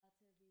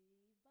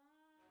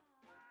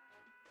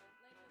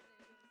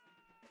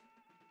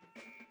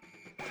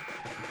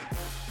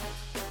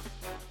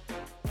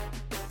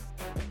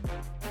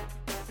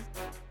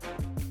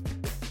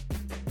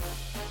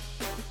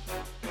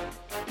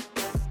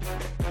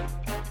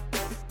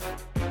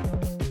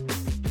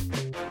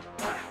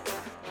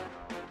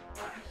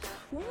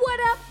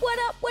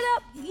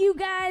you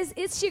guys?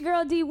 It's your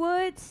girl D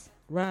Woods.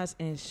 Rise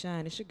and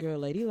shine. It's your girl,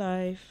 Lady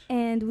Life.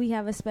 And we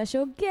have a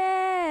special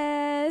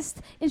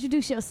guest.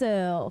 Introduce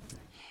yourself.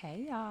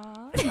 Hey,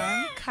 y'all.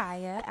 I'm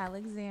Kaya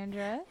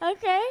Alexandra.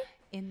 Okay.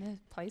 In the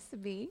place to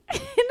be. In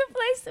the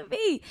place to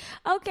be.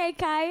 Okay,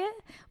 Kaya.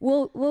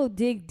 We'll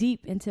dig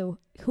deep into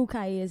who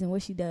Kaya is and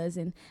what she does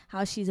and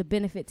how she's a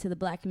benefit to the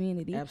Black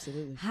community.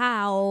 Absolutely.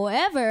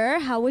 However,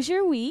 how was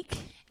your week?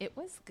 It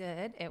was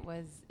good. It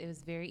was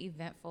very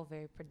eventful,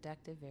 very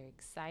productive, very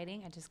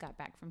exciting. I just got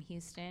back from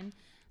Houston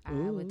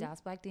with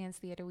Dallas Black Dance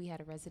Theater. We had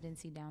a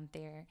residency down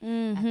there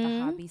at the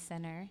Hobby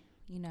Center.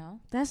 You know,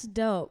 that's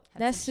dope.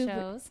 That's super.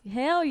 Shows.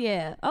 Hell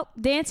yeah. Oh,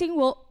 dancing.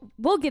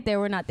 We'll get there.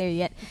 We're not there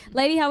yet.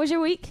 Lady, how was your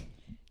week?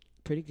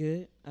 Pretty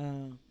good.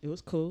 It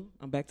was cool.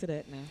 I'm back to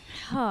that now.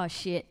 Oh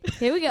shit.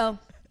 Here we go.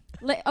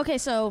 Okay,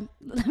 so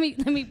let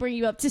me bring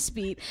you up to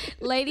speed.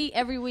 Lady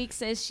every week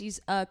says she's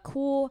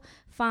cool,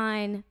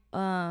 fine. It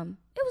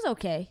was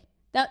okay.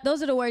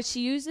 Those are the words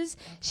she uses.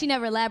 Okay. She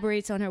never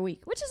elaborates on her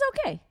week, which is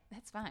okay.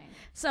 That's fine.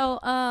 So,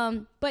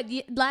 but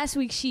last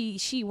week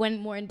she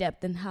went more in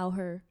depth in how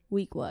her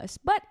week was,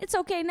 but it's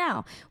okay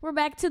now. We're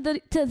back to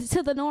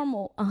the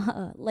normal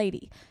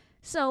lady.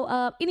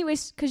 So,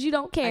 anyways, because you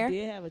don't care. I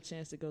did have a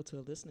chance to go to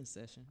a listening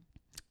session.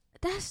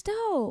 That's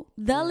dope.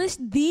 The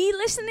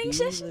listening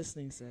session?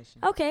 Listening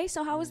session. Okay,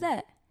 so how was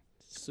that?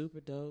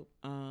 Super dope.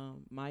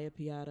 Maya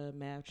Piata,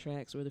 Mav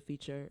Tracks were the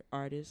feature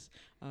artists,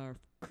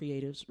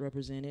 creatives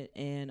represented,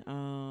 and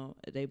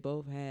they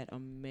both had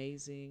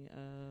amazing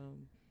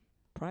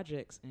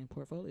projects and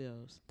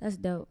portfolios. That's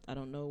dope. I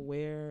don't know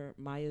where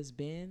Maya's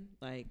been.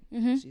 Like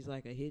she's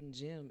like a hidden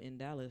gem in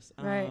Dallas.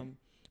 Right.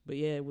 But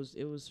yeah, it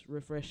was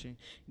refreshing,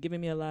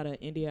 giving me a lot of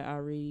India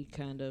Ari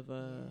kind of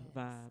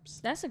vibes.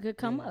 That's a good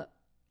come up.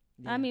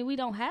 Yeah. I mean, we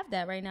don't have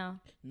that right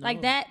now. No.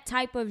 Like that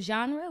type of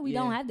genre, we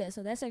don't have that.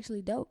 So that's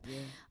actually dope.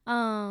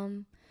 Yeah.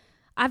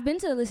 I've been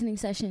to the listening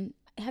session.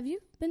 Have you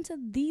been to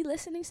the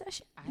listening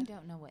session? I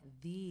don't know what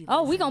the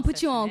we gonna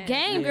put you on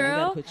game,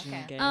 girl. Put you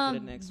on game for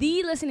the next the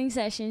one. listening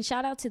session.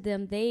 Shout out to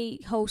them. They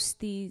host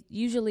the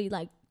usually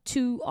like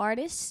 2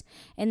 artists,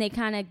 and they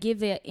kind of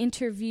give an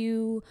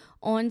interview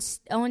on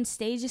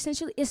stage.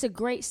 Essentially, it's a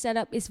great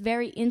setup. It's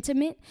very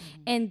intimate,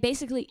 and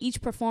basically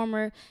each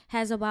performer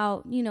has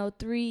about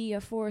 3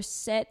 or 4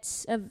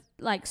 sets of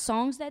like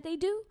songs that they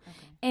do,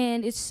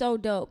 and it's so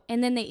dope.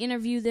 And then they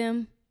interview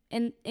them,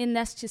 and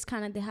that's just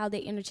kind of how they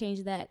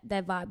interchange that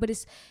vibe. But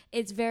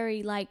it's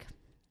very like,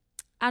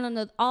 I don't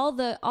know, all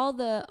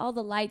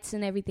the lights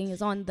and everything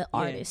is on the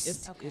artist.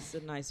 It's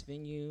a nice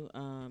venue.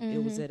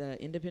 It was at an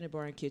Independent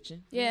Bar and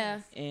Kitchen.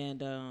 Yeah.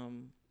 And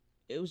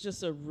it was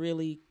just a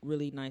really,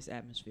 really nice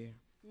atmosphere.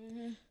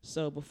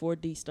 So before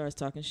D starts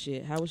talking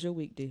shit, how was your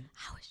week, D?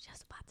 I was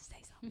just about to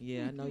say something.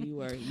 Yeah, I know you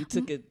were. You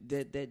took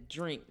that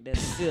drink, that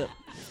sip.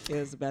 It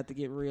was about to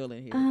get real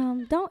in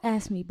here. Don't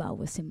ask me about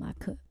what's in my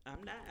cup.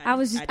 I'm not. I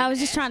was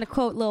just trying to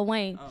quote Lil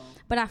Wayne,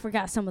 but I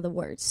forgot some of the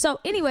words. So,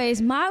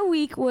 anyways, my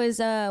week was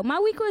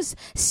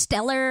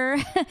stellar.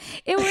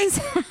 It was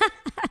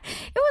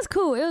it was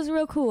cool. It was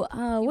real cool.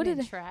 Traveling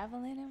and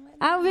whatnot?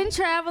 I've been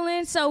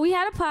traveling. So we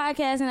had a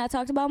podcast, and I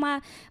talked about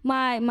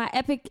my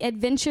epic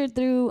adventure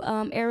through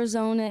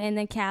Arizona and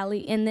then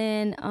Cali, and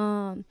then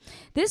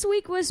this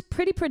week was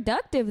pretty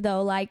productive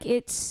though. Like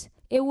it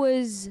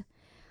was.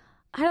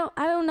 I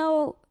don't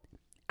know.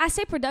 I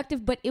say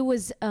productive, but it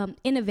was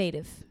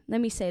innovative.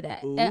 Let me say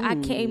that. I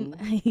came.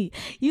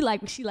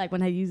 She like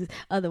when I use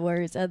other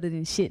words other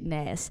than shit and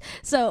ass.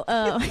 So,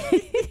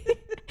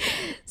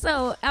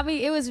 so I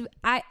mean, it was.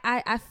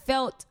 I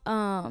felt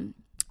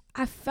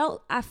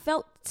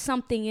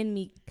something in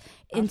me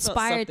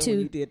inspired to. When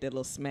you did that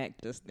little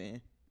smack just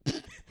then.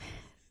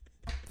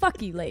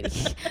 Fuck you, lady.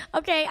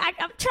 Okay,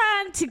 I'm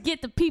trying to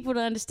get the people to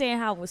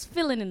understand how I was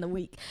feeling in the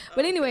week.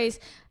 But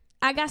anyways.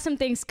 I got some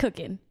things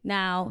cooking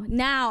now.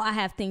 Now I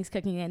have things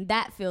cooking, and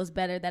that feels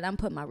better that I'm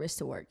putting my wrist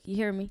to work. You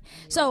hear me?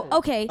 Yeah. So,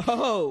 okay.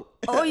 Oh,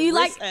 you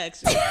like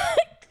action.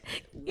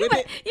 you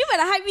better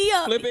hype me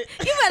up. Flip it.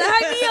 You better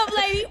hype me up,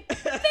 lady.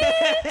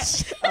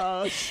 Bitch.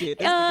 Oh shit.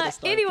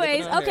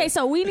 Anyways, okay,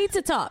 so we need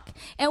to talk.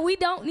 And we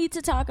don't need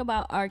to talk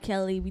about R.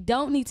 Kelly. We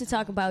don't need to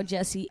talk about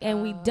Jesse.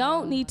 And we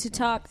don't need to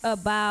talk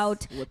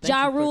about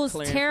Ja Rule's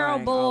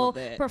terrible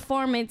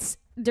performance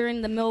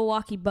during the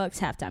Milwaukee Bucks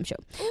halftime show.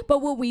 But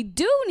what we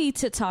do need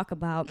to talk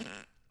about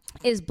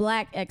is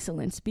Black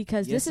excellence,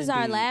 because this is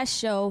our last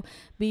show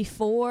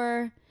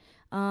before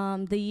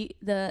the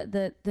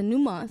new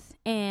month,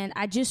 and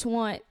I just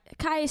want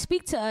Kaya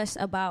speak to us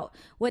about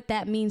what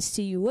that means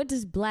to you. What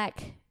does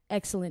Black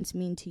excellence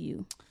mean to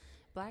you?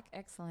 Black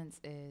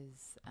excellence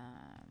is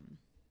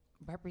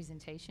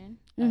representation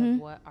of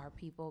what our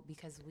people,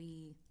 because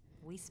we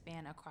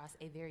span across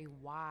a very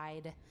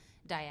wide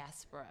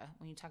diaspora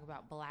when you talk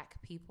about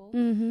Black people,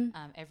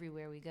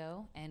 everywhere we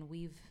go, and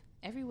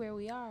everywhere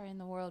we are in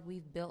the world,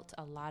 we've built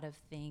a lot of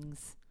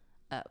things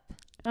up.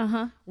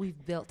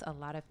 We've built a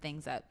lot of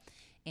things up,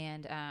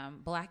 and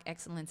Black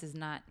excellence is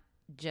not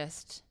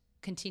just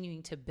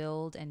continuing to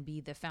build and be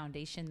the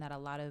foundation that a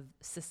lot of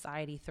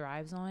society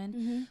thrives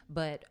on,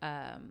 but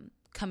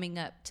coming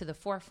up to the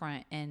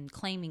forefront and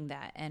claiming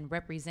that and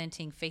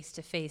representing face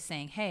to face,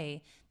 saying,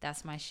 hey,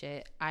 that's my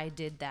shit, I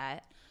did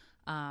that,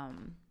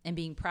 and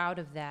being proud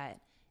of that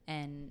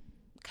and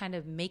kind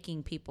of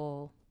making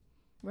people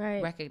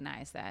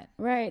recognize that.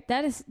 Right.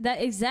 That is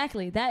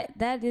exactly.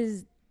 That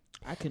is.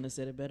 I couldn't have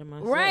said it better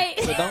myself. Right.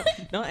 So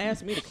don't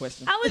ask me the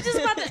question. I was just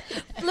about to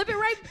flip it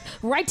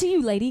right to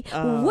you, lady.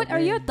 What are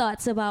your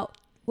thoughts about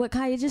what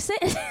Kaya just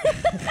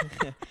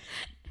said?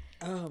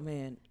 Oh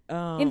man.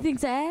 Anything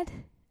to add?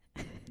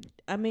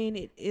 I mean,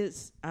 it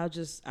is.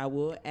 I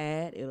will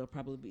add. It'll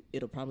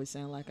probably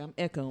sound like I'm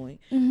echoing.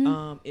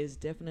 It's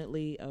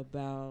definitely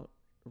about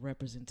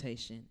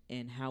representation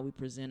and how we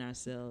present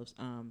ourselves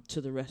to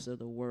the rest of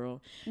the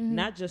world.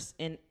 Not just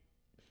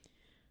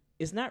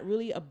it's not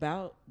really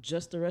about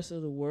just the rest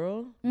of the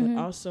world, but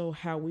also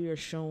how we are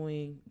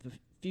showing the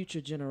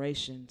future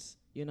generations.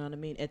 You know what I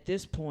mean? At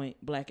this point,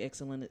 Black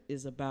excellence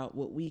is about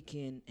what we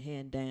can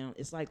hand down.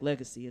 It's like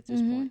legacy at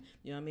this point.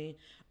 You know what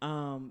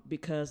I mean?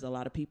 Because a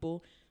lot of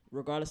people,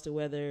 regardless of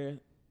whether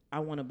I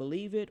want to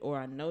believe it or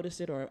I notice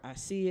it or I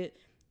see it,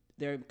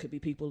 there could be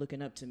people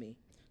looking up to me.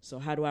 So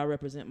how do I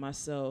represent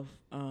myself,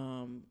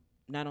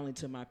 not only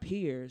to my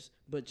peers,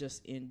 but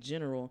just in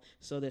general,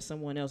 so that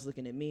someone else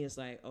looking at me is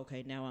like,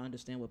 okay, now I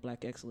understand what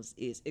Black excellence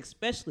is,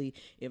 especially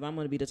if I'm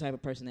going to be the type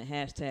of person that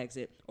hashtags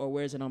it or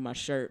wears it on my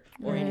shirt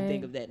or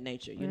anything of that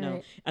nature. You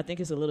know, I think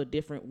it's a little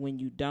different when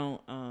you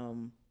don't,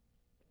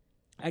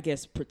 I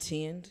guess,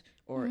 pretend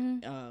or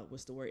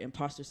what's the word,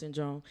 imposter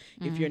syndrome.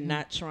 If you're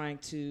not trying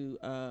to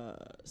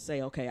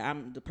say, okay,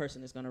 I'm the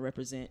person that's going to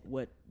represent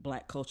what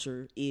Black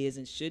culture is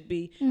and should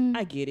be.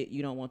 I get it.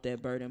 You don't want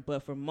that burden.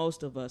 But for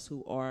most of us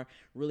who are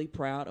really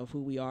proud of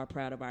who we are,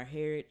 proud of our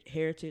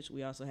heritage,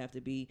 we also have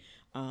to be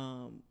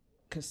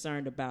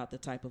concerned about the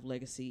type of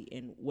legacy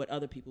and what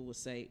other people will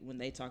say when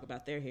they talk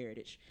about their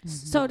heritage.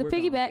 So to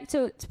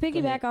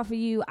piggyback off of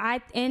you,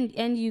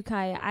 and you,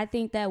 Kaya, I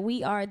think that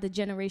we are the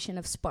generation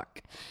of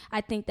spark.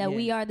 I think that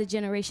we are the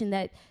generation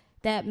that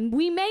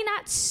we may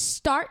not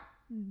start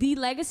the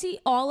legacy,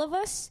 all of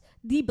us,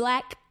 the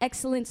Black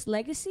excellence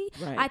legacy.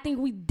 Right. I think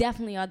we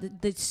definitely are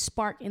the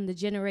spark in the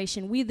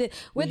generation. We're the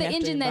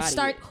engine that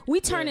start. We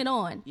turn it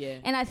on. Yeah.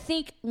 And I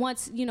think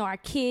once our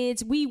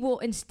kids, we will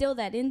instill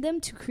that in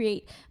them to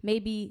create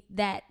maybe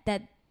that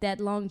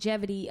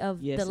longevity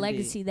of the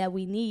legacy that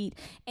we need.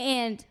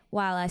 And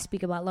while I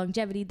speak about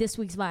longevity, this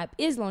week's vibe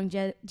is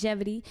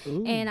longevity.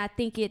 Ooh. And I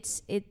think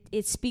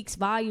it speaks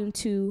volume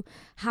to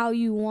how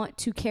you want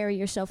to carry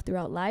yourself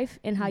throughout life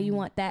and how you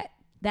want that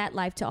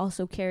life to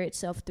also carry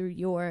itself through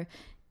your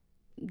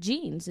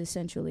genes,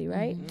 essentially,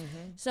 right?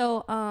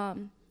 So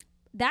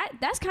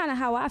that's kind of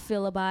how I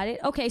feel about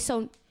it. Okay,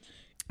 so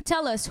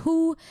tell us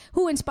who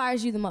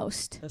inspires you the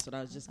most. That's what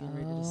I was just getting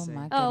ready to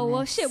say. Oh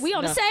well, shit, we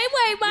on the same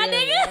way, my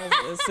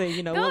nigga. Let's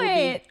say, what would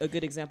be a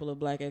good example of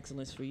Black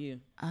excellence for you?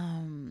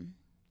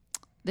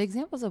 The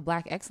examples of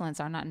Black excellence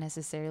are not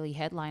necessarily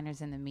headliners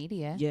in the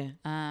media. Yeah.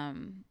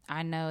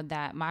 I know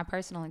that my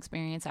personal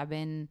experience, I've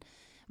been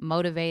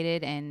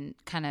motivated and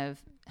kind of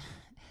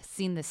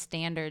seen the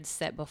standards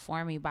set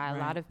before me by a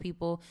lot of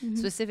people,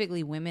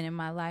 specifically women in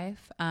my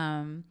life.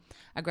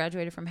 I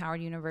graduated from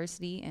Howard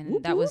University,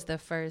 and that was the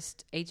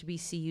first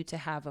HBCU to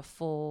have a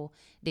full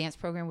dance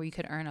program where you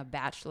could earn a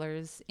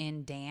bachelor's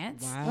in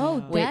dance. Wow.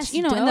 Oh, that's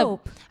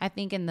dope. I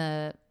think in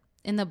the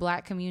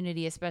Black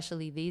community,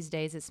 especially these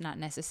days, it's not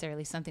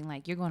necessarily something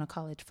like you're going to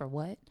college for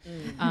what.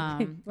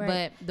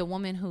 But the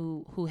woman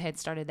who had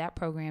started that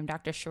program,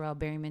 Dr. Sherelle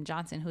Berryman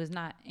Johnson, who is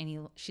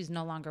she's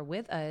no longer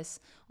with us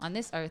on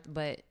this earth,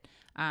 but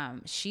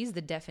she's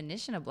the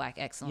definition of Black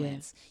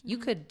excellence. Yeah. You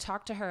could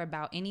talk to her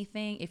about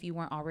anything if you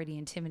weren't already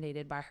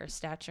intimidated by her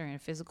stature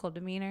and physical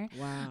demeanor.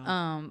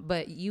 Wow.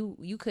 But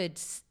you could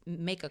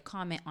make a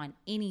comment on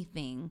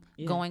anything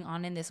going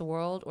on in this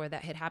world or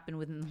that had happened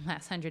within the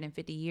last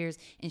 150 years,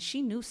 and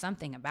she knew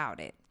something about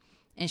it.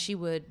 And she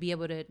would be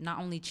able to not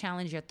only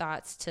challenge your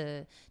thoughts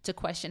to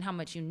question how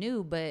much you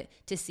knew, but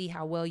to see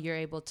how well you're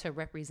able to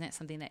represent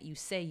something that you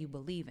say you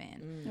believe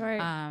in.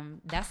 Right.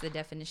 That's the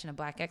definition of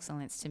Black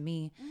excellence to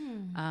me.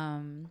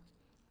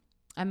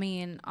 I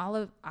mean,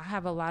 I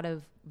have a lot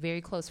of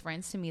very close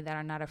friends to me that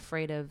are not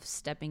afraid of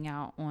stepping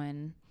out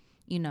on,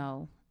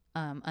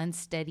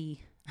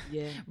 unsteady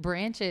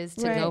branches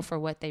to go for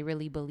what they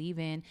really believe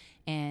in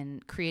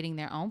and creating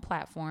their own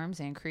platforms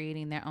and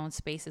creating their own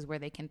spaces where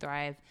they can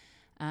thrive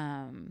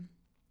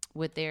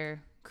with their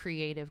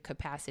creative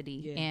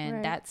capacity.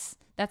 And that's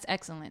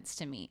excellence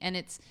to me. And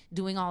it's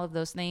doing all of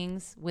those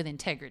things with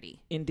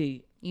integrity.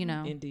 Indeed.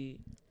 Indeed.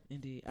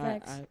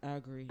 I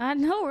agree. I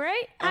know,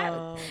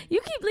 right? You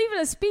keep leaving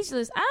us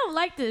speechless. I don't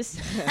like this.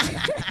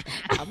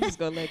 I'm just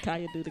going to let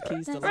Kaya do the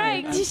keys to life.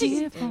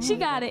 Right. She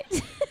got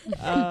it.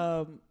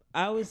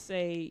 I would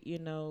say,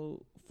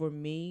 for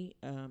me,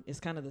 it's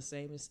kind of the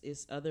same.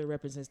 It's other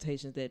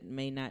representations that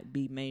may not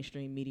be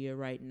mainstream media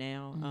right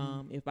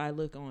now. If I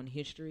look on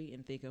history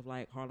and think of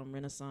like Harlem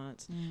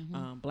Renaissance,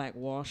 Black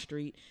Wall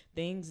Street,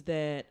 things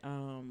that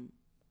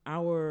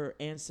our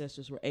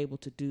ancestors were able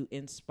to do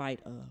in spite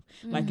of.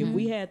 Like if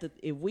we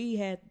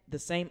had the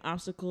same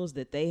obstacles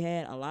that they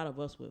had, a lot of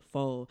us would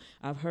fold.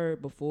 I've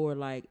heard before,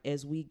 like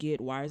as we get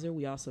wiser,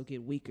 we also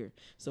get weaker.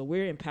 So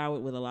we're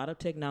empowered with a lot of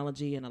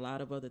technology and a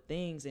lot of other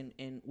things,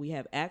 and we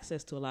have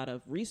access to a lot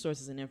of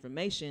resources and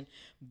information,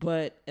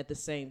 but at the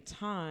same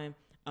time,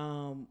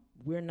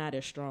 we're not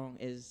as strong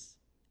as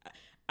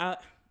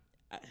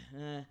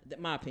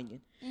my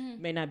opinion,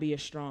 may not be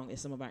as strong as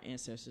some of our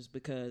ancestors,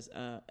 because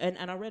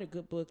and I read a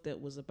good book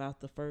that was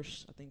about the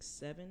first, I think,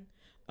 7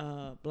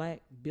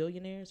 black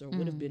billionaires, or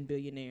would have been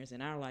billionaires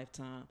in our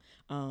lifetime,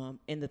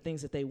 and the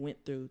things that they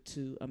went through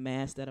to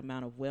amass that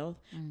amount of wealth,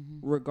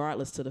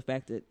 regardless to the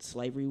fact that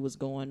slavery was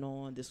going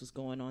on, this was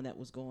going on, that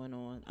was going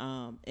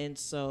on, and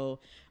so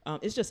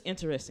it's just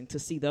interesting to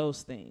see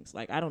those things.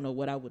 Like I don't know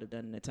what I would have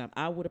done in that time.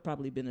 I would have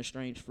probably been a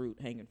strange fruit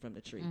hanging from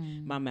the tree.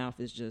 My mouth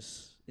is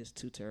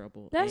too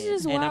terrible. That's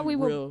just why I'm we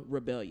were real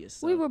rebellious.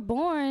 So. We were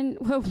born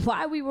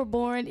why we were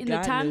born in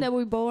God the time knew. that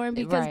we were born,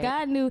 because Right.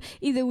 God knew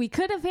either we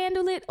could have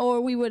handled it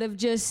or we would have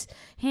just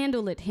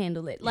handled it.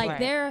 Like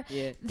Right.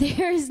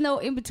 there is no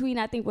in between.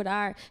 I think with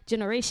our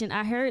generation,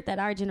 I heard that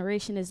our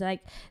generation is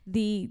like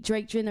the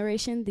Drake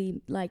generation,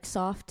 the like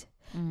soft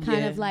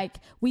kind of like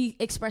we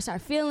express our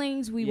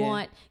feelings. We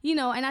want,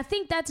 and I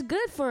think that's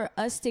good for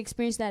us to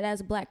experience that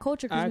as a black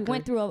culture, I because we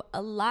went agree. through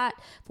a lot,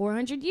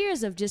 400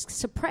 years of just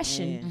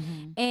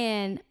suppression.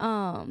 And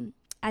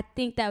I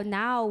think that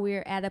now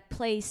we're at a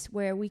place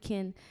where we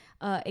can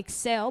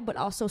excel, but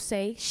also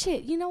say,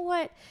 shit, you know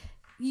what?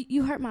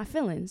 You hurt my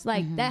feelings.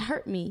 Like that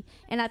hurt me.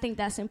 And I think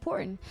that's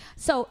important.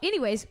 So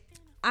anyways,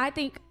 I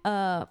think,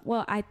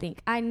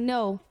 I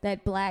know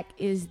that black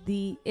is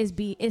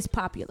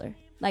popular.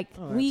 Like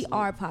we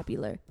are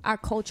popular. Our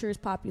culture is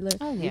popular.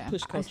 Oh We yeah.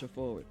 push culture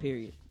forward,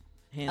 period.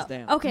 Hands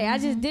down. Okay, I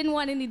just didn't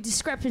want any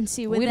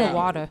discrepancy with We that. the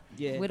water.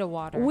 Yeah. We the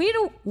water.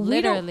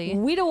 Literally.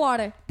 We the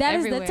water. That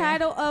is Everywhere. the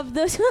title of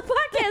the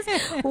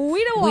podcast.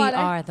 We the We water.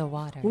 are the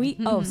water.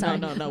 Sorry.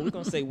 No. We're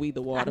going to say we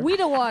the water. We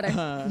the water.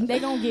 They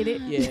gonna get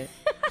it. Yeah.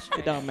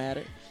 It don't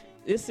matter.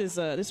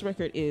 This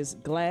record is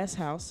Glass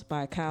House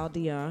by Kyle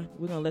Dion.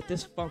 We're going to let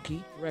this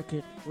funky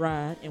record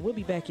ride, and we'll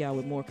be back, y'all,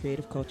 with more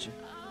creative culture.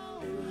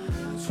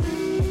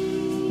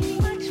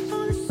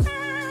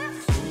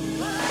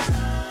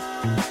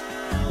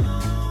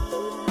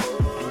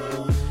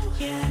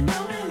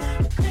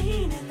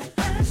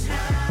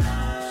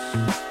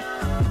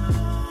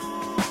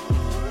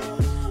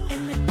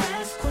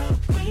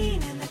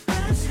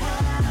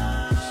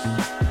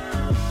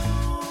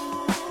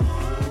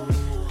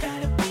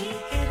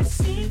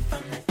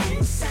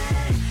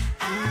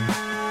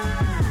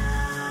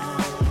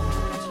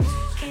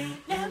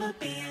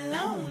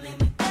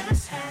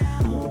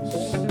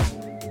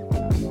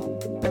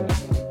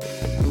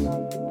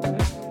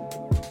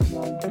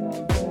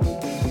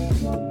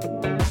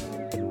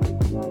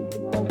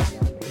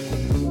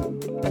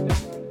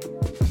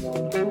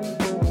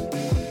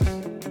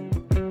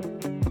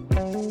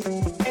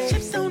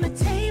 Chips on the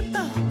table.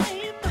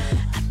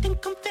 I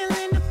think I'm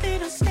feeling a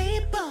bit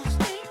unstable.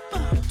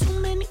 Too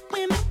many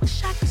women,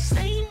 wish I could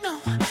say no,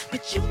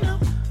 but you know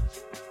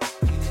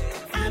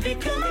I be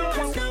coming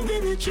close to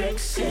when the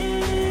tricks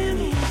in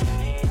me.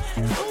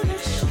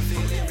 Foolish,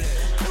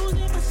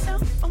 losing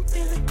myself, I'm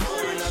feeling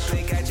foolish. Up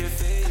and got your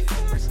face.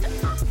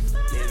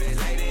 Living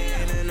like they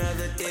ain't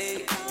another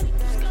day.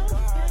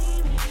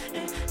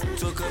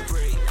 Took a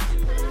break.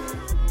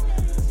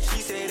 She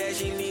said that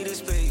she need a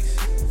space.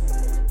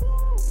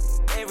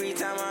 Every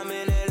time I'm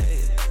in LA,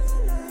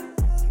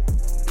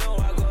 no,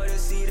 I go to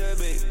see the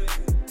babe.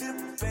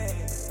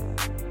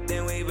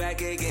 Then we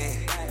back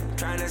again,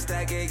 tryna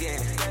stack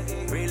again.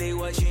 Really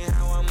watching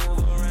how I move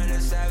around the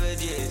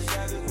savages.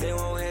 They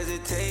won't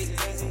hesitate,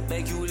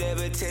 make you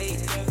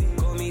levitate.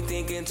 Got me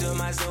thinking to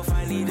myself,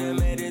 I need to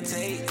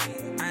meditate.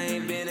 I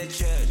ain't been to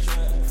church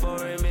for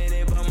a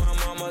minute, but my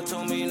mama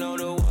told me no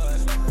to what.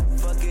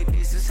 Fuck it,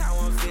 this is how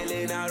I'm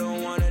feeling, I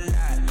don't wanna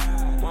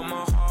lie. Want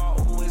my heart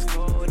always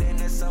cold in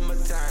the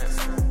summertime.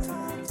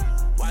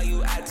 Why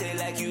you acting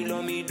like you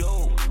love me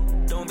though?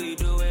 Don't be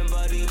doing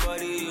buddy,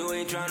 you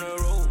ain't tryna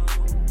roll.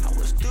 I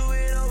was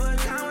doing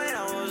overtime when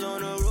I was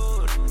on the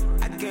road.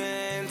 I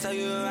can't tell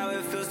you how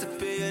it feels to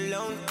be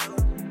alone.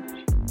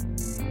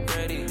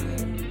 Ready,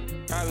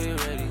 I'll be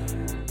ready.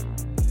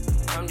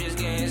 I'm just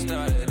getting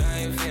started, I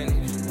ain't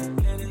finished.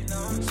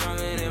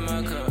 Something in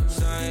my cup,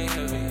 so I ain't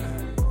heavy.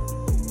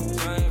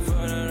 Something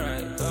for the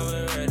right, but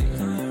we're ready.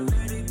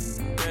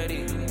 Ready,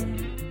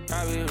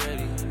 I'll be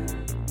ready.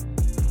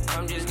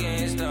 I'm just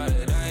getting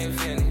started, I ain't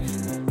finished.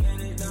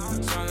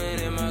 Something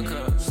in my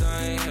cup, so I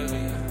ain't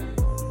heavy.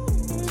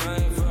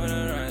 Something for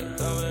the right,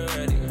 but we're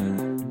ready.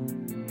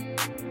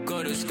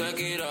 Go to stack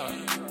it up.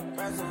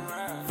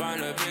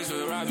 Find a place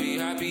where I be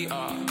happy,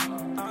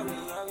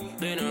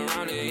 Been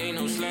around it, ain't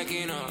no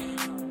slacking up.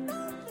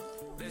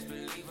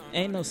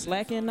 Ain't no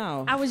slacking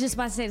now. I was just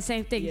about to say the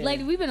same thing. Yeah.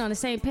 Lady, we've been on the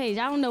same page.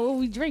 I don't know what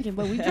we drinking,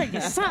 but we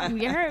drinking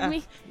something. You heard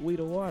me? We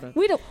the water.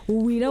 We the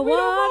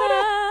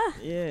water.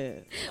 Yeah.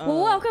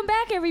 Well, welcome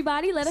back,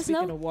 everybody. Let us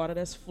Speaking know. of water,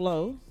 that's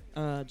Flo.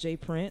 Jay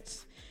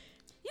Prince.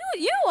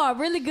 You are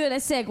really good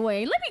at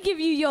segueing. Let me give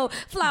you your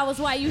flowers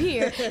while you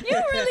here.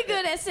 You're really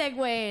good at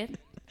segueing.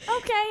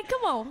 Okay,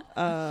 come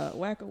on.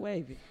 Whack a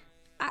Wavy.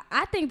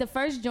 I think the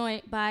first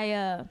joint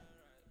by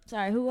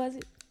sorry, who was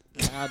it?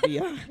 I'll be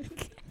honest.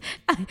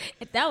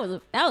 that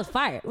was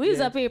fire. We was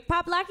Yeah. up here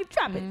pop locking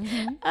trumpet.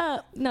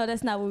 No,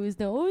 that's not what we was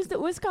doing.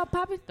 What's it called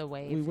popping? The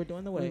wave. We were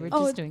doing the We wave. were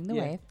Oh, just doing the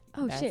yeah. wave.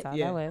 Oh, That's shit. all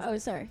Yeah. that was. Oh,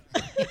 sorry.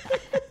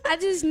 I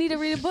just need to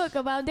read a book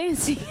about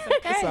dancing.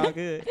 It's all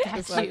good.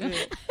 It's all you.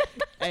 good.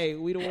 Hey,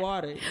 we the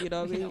water. You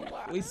know what I mean?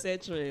 We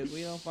set trends.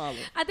 We don't follow.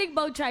 I think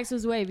both tracks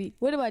was wavy.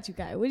 What about you,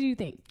 Kai? What do you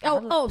think?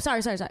 Oh,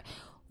 sorry.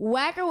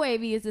 Whack or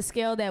wavy is the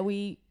scale that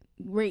we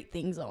rate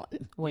things on.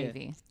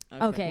 Wavy.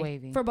 Okay.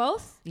 Wavy. For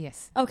both?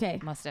 Yes. Okay.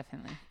 Most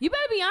definitely. You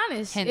better be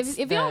honest. Hence If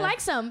you the don't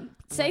like something,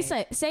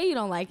 say you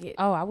don't like it.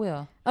 Oh, I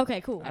will. Okay,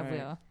 cool. I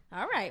will.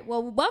 All right.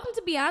 Well, welcome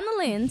to Beyond the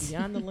Lens.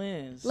 Beyond the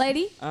Lens.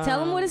 Lady, tell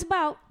them what it's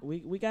about.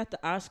 We got the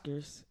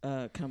Oscars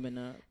coming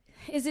up.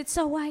 Is it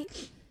so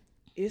white?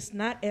 It's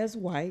not as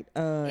white.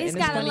 It's and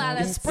got a funny-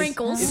 lot of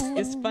sprinkles.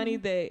 It's funny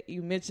that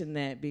you mentioned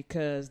that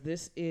because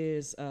this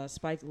is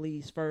Spike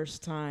Lee's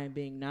first time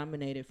being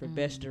nominated for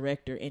Best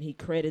Director, and he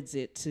credits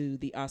it to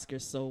the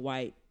Oscars So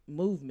White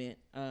movement,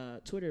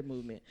 Twitter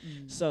movement.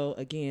 So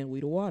again,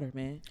 we the water,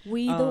 man.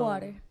 We the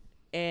water.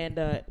 And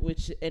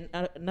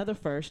another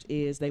first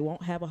is they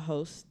won't have a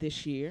host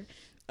this year.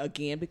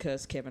 Again,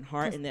 because Kevin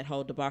Hart and that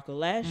whole debacle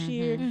last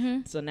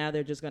year. So now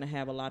they're just going to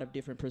have a lot of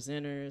different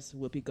presenters.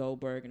 Whoopi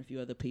Goldberg and a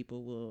few other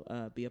people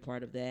will be a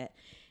part of that.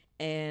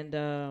 And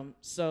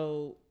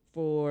so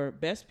for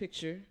Best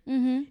Picture,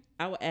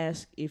 I would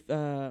ask if,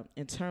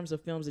 in terms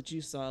of films that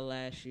you saw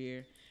last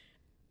year,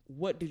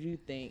 what did you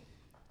think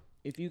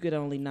if you could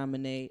only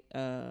nominate?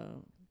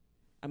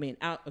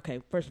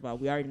 Okay, first of all,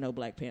 we already know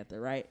Black Panther,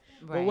 right?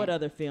 But what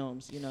other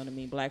films, you know what I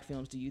mean, black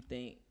films, do you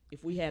think,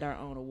 if we had our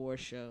own award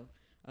show,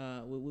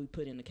 would we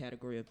put in the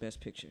category of Best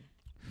Picture?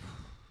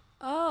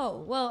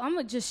 Oh, well, I'm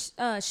going to just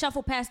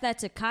shuffle past that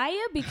to Kaya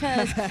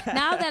because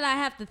now that I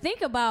have to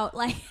think about,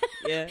 like,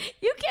 Yeah.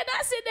 you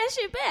cannot send that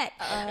shit back.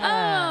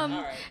 All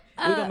right.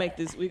 We're gonna make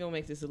this a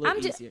little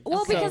easier.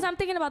 Because I'm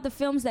thinking about the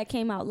films that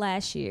came out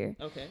last year.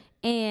 Okay.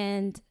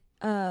 And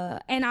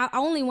I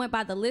only went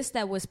by the list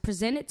that was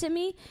presented to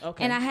me,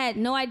 Okay. and I had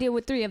no idea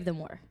what 3 of them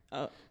were.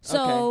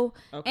 Okay.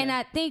 And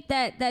I think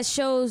that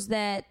shows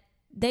that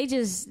they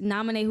just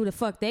nominate who the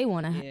fuck they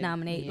want to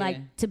nominate. Yeah.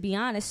 Like, to be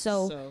honest.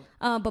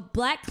 But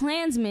Black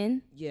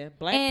Klansman, Yeah,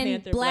 Black and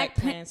Panther, Black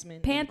Black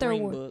Klansman, Panther and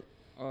Green were- Book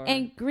are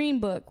and Green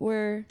Book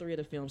were. 3 of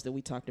the films that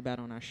we talked about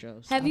on our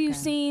shows. Have you Okay.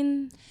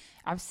 seen?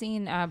 I've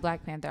seen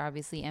Black Panther,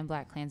 obviously, and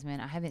Black Klansman.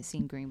 I haven't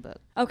seen Green Book.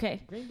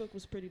 Okay, Green Book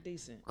was pretty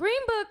decent.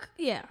 Green Book.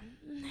 Yeah,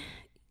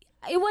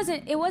 it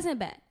wasn't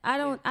bad. I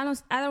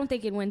don't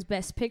think it wins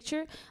Best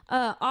Picture.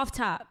 Off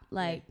top,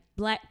 like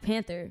Black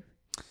Panther.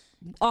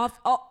 Out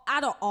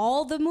of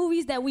all the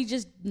movies that we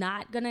just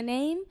not gonna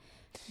name,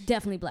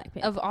 definitely Black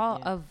Panther. Of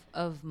all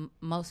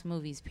most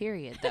movies,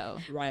 period, though.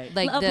 Right.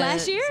 Like Of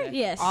last year, Exactly.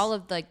 yes. all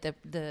of like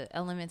the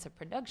elements of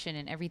production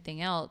and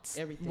everything else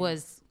Everything.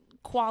 was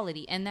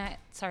quality, and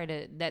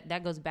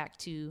that goes back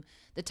to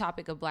the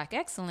topic of Black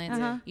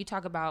excellence. You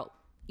talk about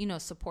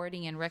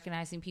supporting and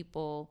recognizing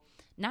people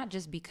not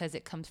just because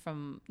it comes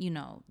from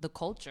the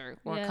culture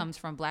or Yeah. comes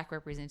from Black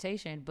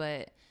representation,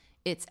 but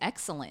it's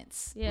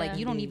excellence. Yeah. Like,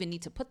 you don't even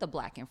need to put the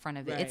Black in front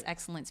of it. Right. It's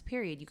excellence,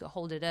 period. You could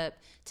hold it up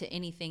to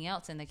anything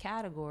else in the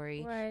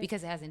category Right.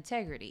 because it has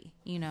integrity.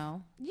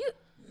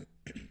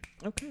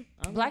 Okay.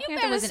 Black Panther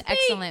better was an speak.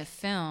 excellent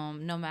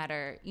film, no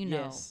matter,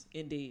 Yes,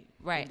 indeed.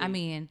 Right. I Indeed.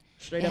 mean,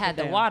 Straight it up had and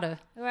the down. water.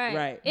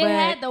 Right. It But-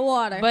 had the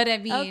water. But I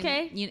mean,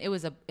 okay. it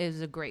was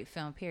a great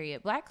film,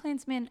 period. Black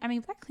Klansman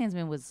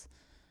was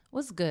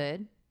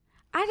good.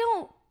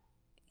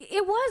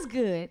 It was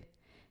good.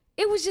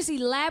 It was just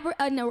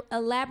an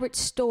elaborate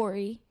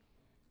story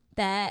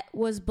that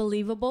was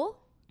believable.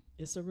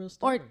 It's a real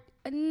story.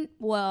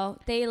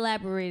 They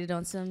elaborated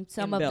on some of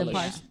the Embellished.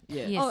 parts.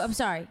 Yeah. Yes. Oh, I'm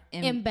sorry.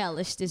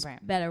 Embellished is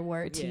Right. better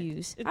word to Yeah.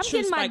 use. In I'm true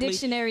getting my Spike Lee-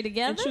 dictionary In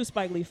together. true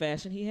Spike Lee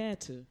fashion, he had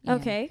to.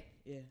 Okay.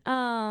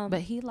 Yeah.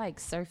 But he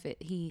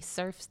he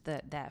surfs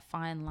that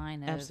fine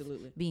line of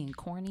Absolutely. being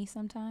corny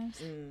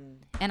sometimes.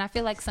 And I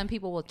feel like some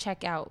people will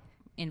check out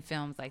in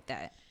films like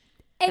that.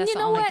 And That's you the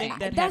know only what? I think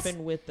that That's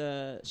happened with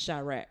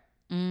Chirac.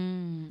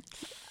 no.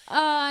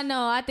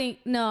 I think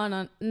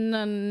no.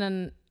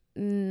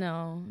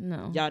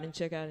 Y'all didn't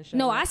check out Chirac?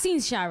 No, I seen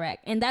Chirac,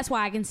 and that's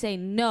why I can say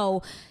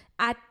no.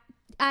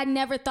 I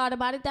never thought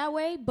about it that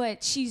way,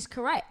 but she's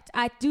correct.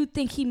 I do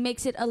think he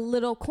makes it a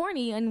little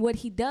corny in what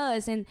he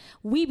does, and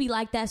we be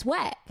like, that's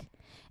whack.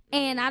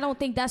 And I don't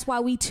think that's why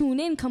we tune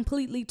in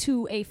completely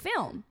to a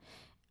film.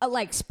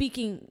 Like,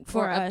 speaking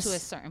for or up us. to a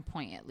certain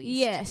point, at least.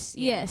 Yes,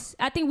 Yeah. yes.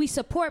 I think we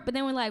support, but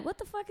then we're like, what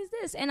the fuck is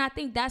this? And I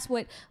think that's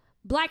what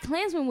Black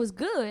Klansman was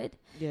good.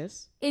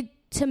 Yes. It,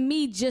 to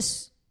me,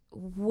 just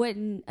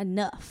wasn't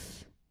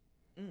enough.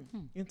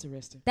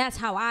 Interesting. That's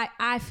how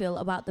I feel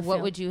about the film.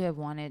 What would you have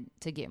wanted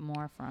to get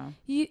more from?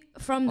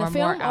 From the Or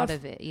film more out or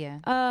of it, yeah.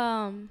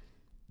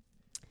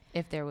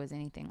 If there was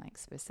anything like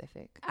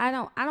specific. I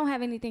don't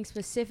have anything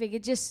specific.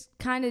 It just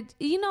kind of,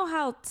 you know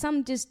how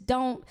some just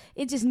don't,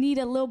 it just need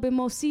a little bit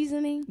more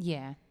seasoning.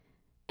 Yeah.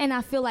 And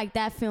I feel like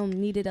that film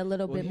needed a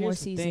little bit more here's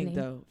the seasoning. thing,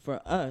 though,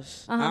 for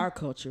us, our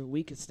culture,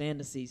 we could stand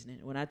the seasoning.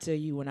 When I tell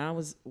you, when I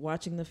was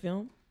watching the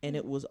film and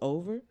it was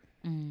over,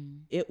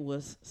 it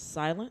was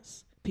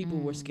silence. People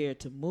were scared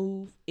to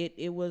move.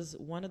 It was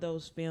one of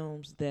those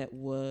films that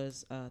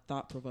was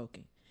thought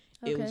provoking.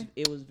 Okay.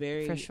 It was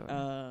very For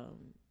sure.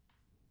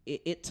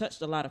 It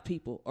touched a lot of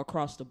people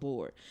across the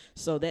board.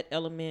 So that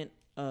element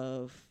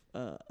of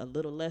a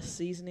little less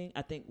seasoning,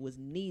 I think, was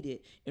needed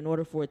in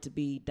order for it to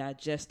be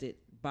digested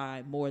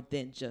by more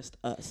than just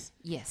us.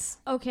 Yes.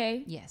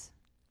 Okay. Yes.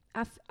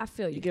 I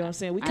feel you. You get what I'm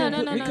saying? We No,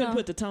 couldn't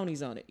put the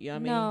Tonys on it. You know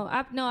what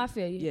I mean? I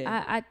feel you.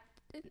 Yeah.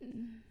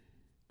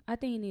 I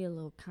think you need a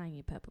little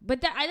cayenne pepper,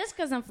 but that's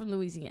because I'm from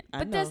Louisiana. I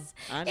But know. that's,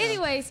 I know.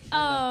 anyways.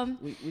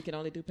 We can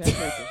only do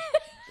paprika.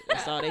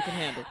 That's all they can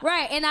handle.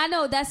 Right, and I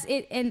know that's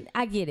it, and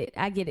I get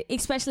it,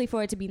 especially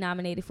for it to be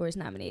nominated for it's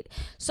nominated.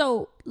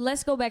 So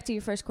let's go back to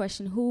your first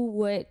question. Who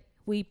would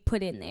we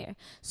put in there?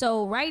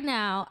 So right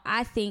now,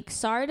 I think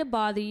Sorry to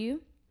Bother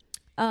You,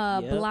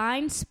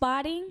 Blind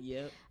Spotting,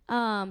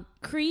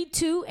 Creed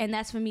 2, and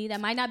that's for me.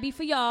 That might not be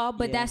for y'all,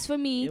 but that's for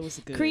me. It was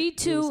good. Creed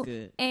 2 It was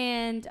good.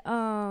 and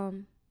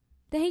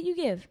The Hate U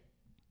Give.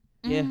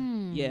 Yeah,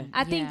 yeah.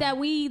 I think that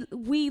we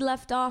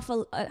left off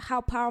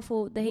how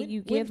powerful The Hate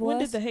U Give was. When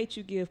did The Hate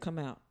U Give come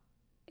out?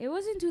 It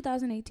was in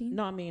 2018.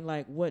 No, I mean,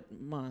 like, what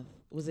month?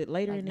 Was it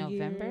later in the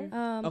November?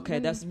 year? Okay,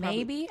 that's probably,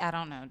 Maybe. I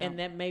don't know. and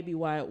that may be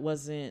why it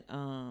wasn't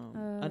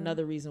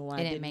another reason why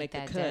it didn't make the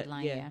that cut.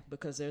 deadline, yeah, yeah.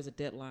 because there's a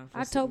deadline for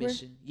October.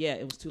 submission. Yeah,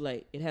 it was too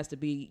late. It has to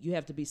be. You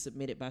have to be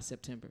submitted by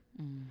September.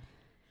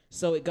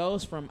 So it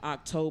goes from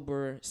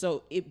October.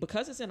 So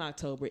because it's in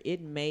October,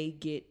 it may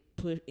get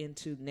put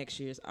into next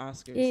year's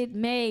Oscars. It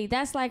may.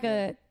 That's like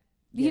Yeah,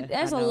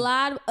 there's I a know.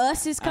 lot of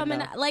Us is I coming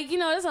know. out. Like,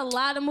 there's a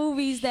lot of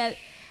movies that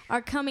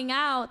are coming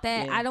out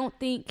that Yeah. I don't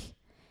think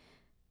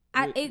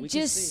We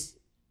can see.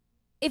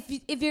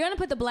 if you're gonna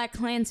put the Black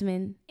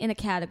Klansman in a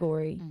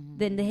category,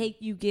 then The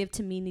Hate U Give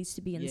to me needs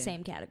to be in the Yeah.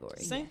 same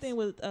category. Same thing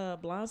with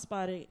Blind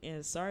Spotting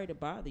and Sorry to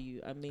Bother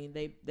You. I mean,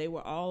 they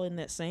were all in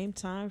that same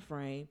time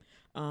frame,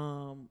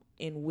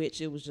 in which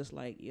it was just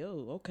like,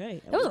 yo,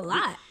 okay, It was a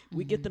lot.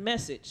 We get the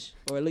message,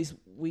 or at least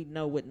we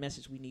know what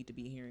message we need to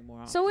be hearing more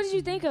often. So what did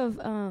you think of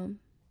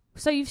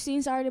so you've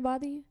seen Sorry to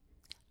Bother You?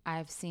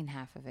 I've seen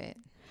half of it.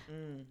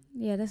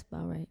 Yeah, that's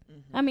about right.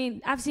 I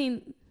mean, I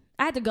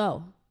had to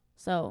go,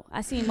 so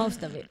I seen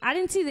most of it. I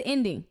didn't see the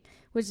ending,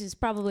 which is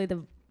probably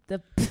the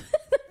the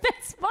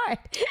best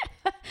part.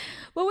 But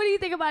what do you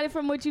think about it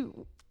from what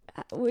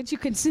you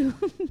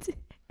consumed?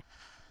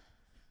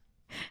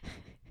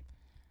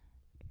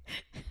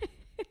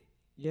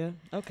 Yeah.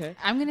 Okay.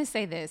 I'm gonna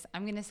say this.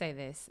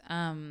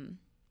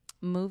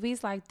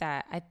 Movies like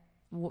that,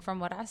 from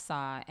what I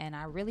saw, and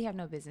I really have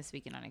no business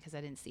speaking on it because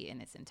I didn't see it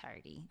in its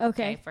entirety.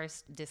 Okay.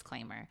 First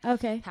disclaimer.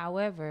 Okay.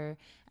 However,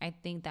 I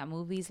think that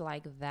movies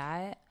like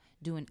that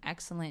do an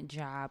excellent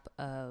job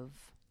of,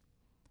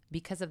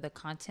 because of the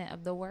content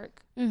of the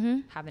work,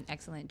 have an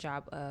excellent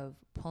job of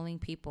pulling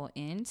people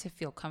in to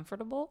feel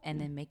comfortable and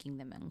then making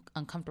them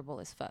uncomfortable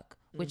as fuck,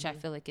 which I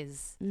feel like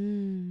is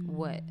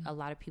what a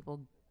lot of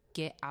people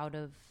get out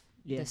of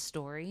the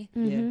story.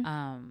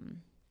 Yeah.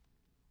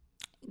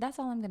 That's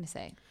all I'm going to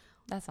say.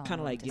 That's all. Kind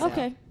of like Get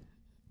Okay.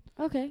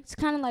 Out. Okay. It's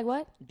kind of like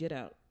what? Get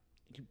Out.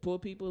 You pull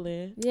people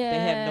in. Yeah. They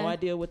have no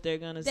idea what they're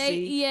gonna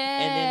see. Yeah.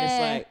 And then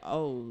it's like,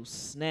 oh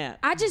snap.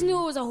 I just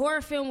knew it was a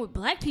horror film with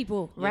black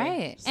people.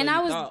 Right. So And you I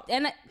was, thought.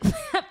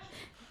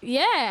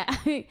 yeah.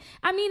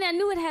 I mean, I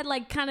knew it had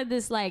like kind of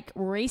this like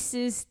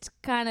racist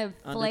kind of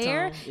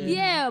flair. Undertone, Yeah.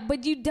 yeah.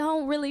 But you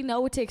don't really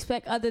know what to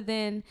expect other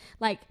than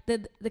like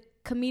the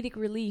comedic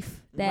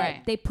relief that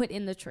Right. they put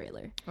in the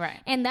trailer. Right.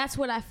 And that's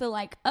what I feel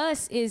like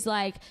Us is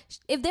like.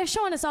 If they're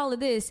showing us all of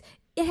this,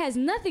 it has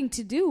nothing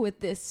to do with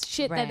this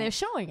shit that Right. they're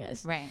showing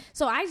us. Right.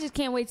 So I just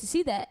can't wait to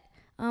see that.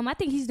 I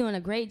think he's doing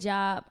a great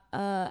job.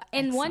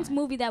 And one Excellent.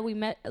 movie that we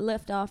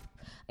left off,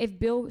 If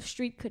Bill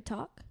Street Could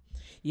Talk.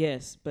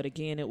 Yes, but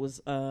again, it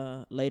was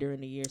later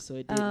in the year, so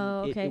it didn't.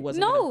 Oh, okay. It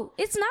wasn't. No,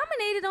 it's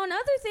nominated on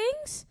other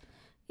things.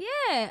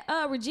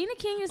 Yeah, Regina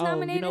King is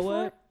nominated you know for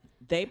what? it.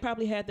 They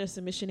probably had their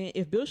submission in.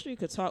 If Bill Street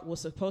Could Talk was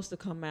supposed to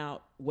come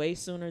out way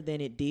sooner than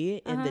it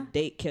did, and the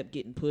date kept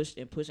getting pushed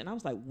and pushed, and I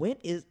was like, when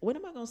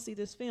am I going to see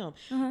this film?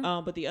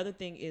 But the other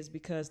thing is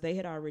because they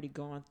had already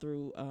gone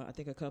through, I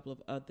think, a couple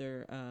of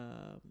other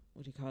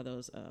what do you call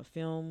those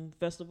film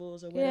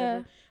festivals or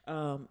whatever,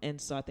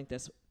 and so I think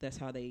that's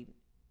how they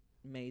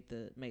made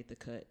the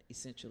cut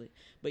essentially.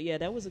 But yeah,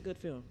 that was a good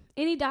film.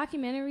 Any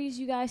documentaries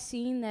you guys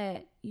seen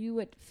that you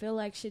would feel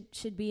like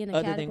should be in a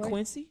Other category? than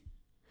Quincy.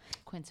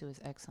 Quincy was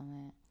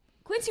excellent.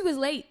 Quincy was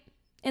late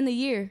in the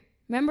year.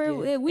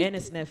 Remember? Yeah. And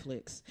it's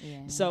Netflix.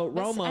 Yeah. So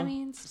But Roma, I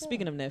mean, still.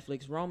 speaking of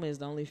Netflix, Roma is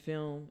the only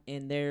film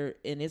in there,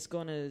 and it's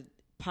going to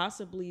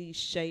possibly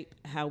shape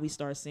how we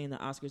start seeing the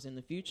Oscars in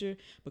the future,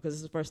 because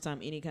it's the first time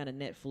any kind of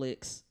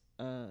Netflix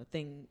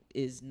thing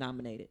is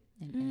nominated.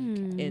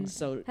 And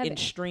so in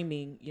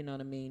streaming, you know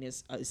what I mean,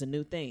 it's a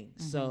new thing.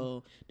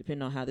 So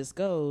depending on how this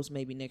goes,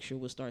 maybe next year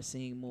we'll start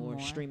seeing more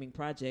streaming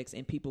projects,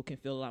 and people can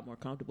feel a lot more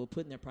comfortable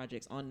putting their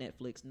projects on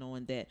Netflix,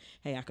 knowing that,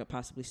 hey, I could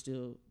possibly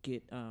still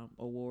get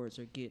awards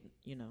or get,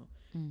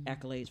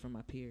 accolades from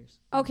my peers.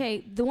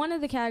 Okay, one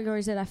of the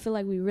categories that I feel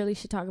like we really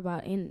should talk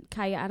about, and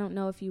Kaya, I don't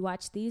know if you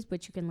watch these,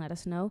 but you can let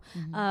us know.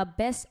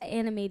 Best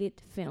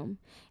animated film.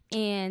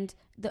 And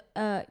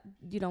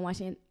you don't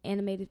watch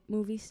animated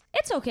movies?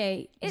 It's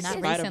okay. It's not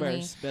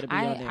recently.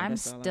 I'm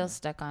still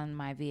stuck on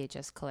my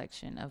VHS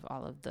collection of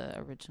all of the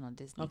original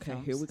Disney films.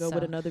 Okay, here we go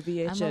with another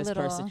VHS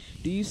person.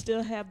 Do you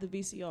still have the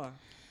VCR?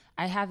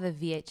 I have the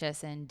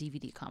VHS and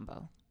DVD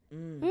combo.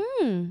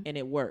 And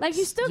it works. Like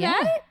you still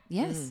got it?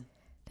 Yes.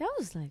 That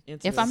was like,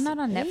 if I'm not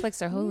on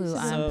Netflix or Hulu,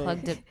 I'm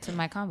plugged up to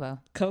my combo.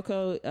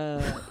 Coco,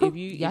 if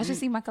you y'all should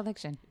see my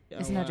collection.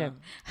 It's no joke.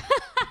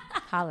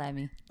 Holla at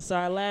me. So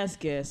our last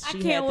guest,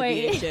 she had the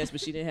VHS, but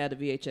she didn't have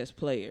the VHS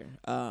player.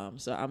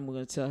 So I'm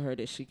going to tell her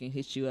that she can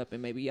hit you up,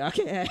 and maybe y'all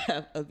can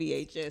have a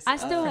VHS. I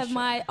still have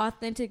my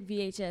authentic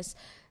VHS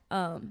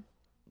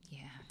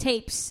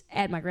tapes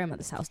at my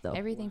grandmother's house, though.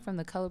 Everything from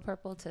The Color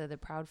Purple to The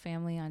Proud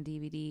Family on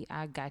DVD.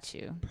 I got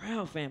you.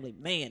 Proud Family,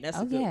 man, that's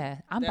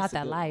I'm about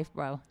that life,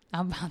 bro.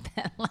 I'm about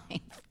that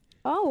life.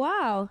 Oh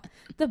wow,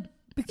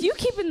 you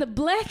keeping the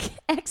black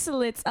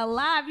excellence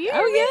alive. You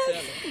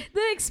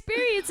the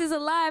experience is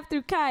alive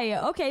through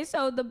Kaya. Okay,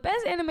 so the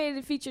best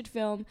animated featured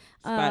film,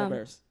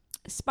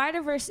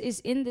 Spider-Verse is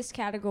in this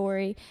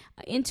category.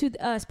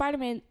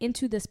 Spider-Man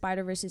Into the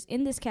Spider-Verse is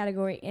in this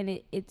category, and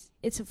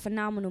it's a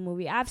phenomenal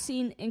movie. I've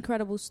seen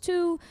Incredibles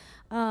 2,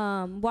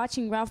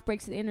 watching Ralph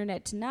Breaks the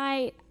Internet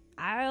Tonight,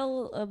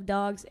 Isle of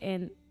Dogs,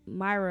 and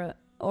Myra,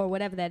 or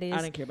whatever that is.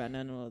 I didn't care about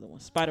none of the other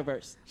ones.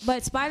 Spider-Verse.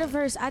 But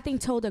Spider-Verse, I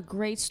think, told a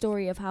great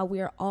story of how we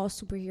are all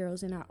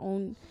superheroes in our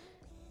own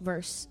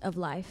verse of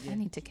life. I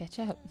need to catch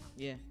up.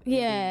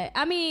 Yeah.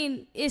 I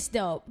mean, it's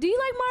dope. Do you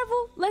like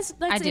Marvel?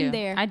 Let's end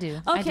there. I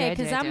do. Okay,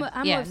 because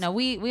I'm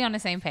we on the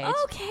same page.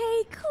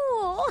 Okay,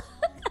 cool.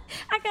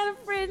 I got a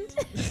friend.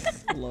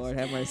 Lord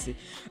have mercy.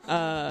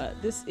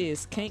 This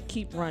is Can't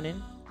Keep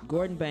Running,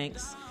 Gordon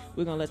Banks.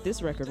 We're gonna let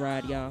this record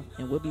ride, y'all,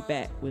 and we'll be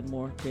back with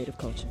more Creative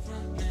Culture.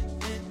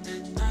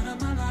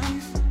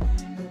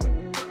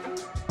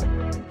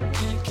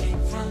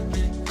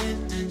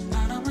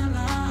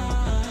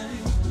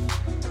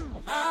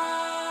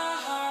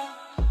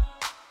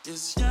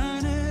 Just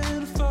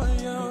yearning for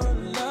your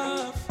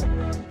love,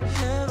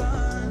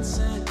 heaven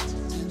sent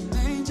an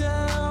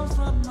angel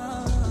from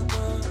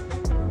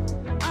above.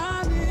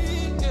 I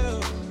need you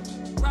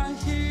right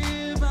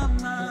here by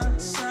my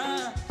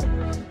side.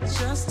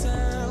 Just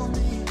tell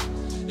me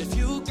if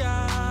you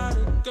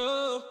gotta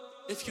go.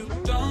 If you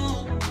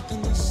don't,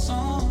 then the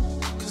song,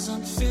 'cause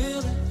I'm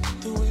feeling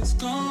the way it's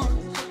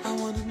gone. I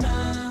wanna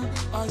know,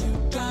 are you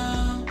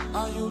down?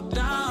 Are you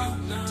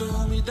down to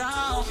hold me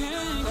down?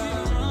 Can't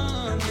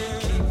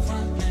keep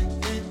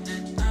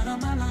out of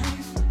my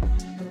life,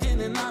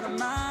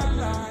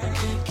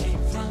 can't keep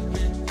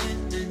running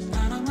in and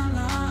out of my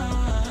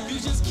life. You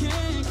just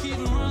can't keep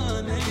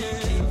running,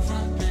 can't keep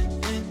running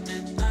in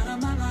and out of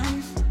my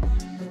life,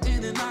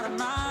 in and out of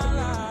my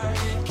life,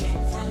 can't keep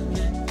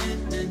running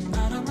in and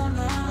out of my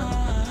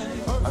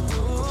life. I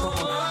do.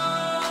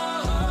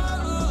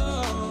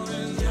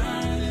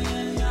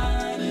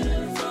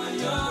 Yearning for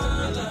your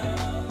love.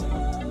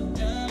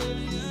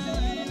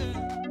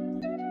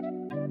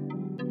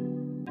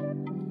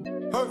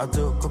 I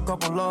took a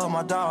couple of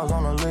my dogs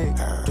on a lick.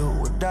 Do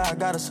or die,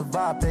 gotta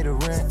survive, pay the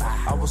rent.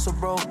 I was so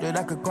broke that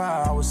I could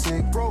cry, I was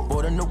sick.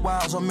 Born in the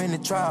wild, so many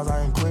trials,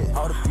 I ain't quit.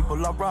 All the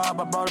people I robbed,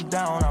 I brought them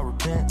down, I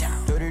repent.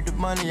 Dirty the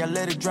money, I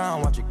let it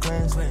drown, watch it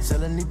cleanse.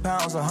 Selling these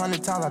pounds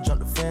 100 times, I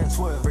jumped the fence.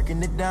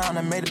 Breaking it down,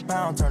 I made a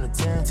pound, turn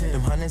to 10.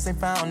 Them hundreds ain't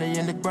found, they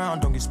in the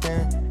ground, don't get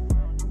spent.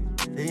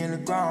 They in the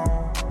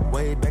ground.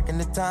 Way back in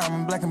the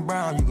time, black and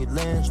brown, you get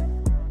lynched.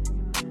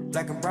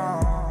 Black and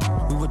brown.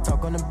 We would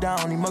talk on them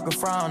down, he mug a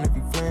frown if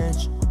he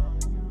flinch.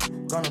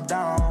 Gun him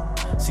down.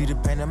 See the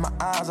pain in my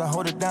eyes, I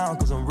hold it down,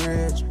 'cause I'm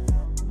rich.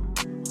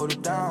 Hold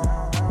it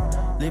down.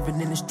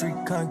 Living in the street,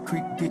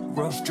 concrete, get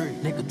rough.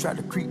 Street. Nigga try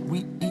to creep,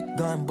 we eat,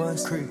 gun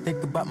bust. Creep.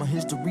 Think about my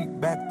history,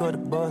 back of the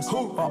bus.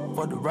 Fought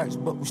for the rights,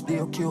 but we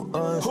still kill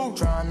us.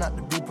 Trying not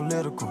to be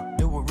political,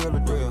 it was real or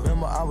real.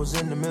 Remember I was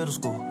in the middle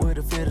school, with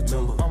a fitter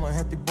too. I'm a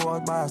healthy boy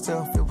by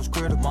herself, it was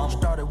critical. Mama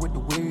started with the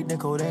weed, then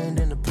codeine,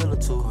 then the pillar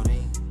too.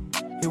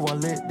 He was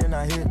lit, then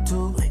I hit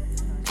two.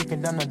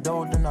 Kicking down the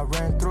door, then I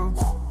ran through.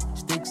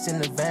 Sticks in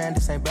the van,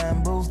 this ain't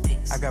bamboo.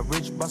 I got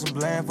rich, bought some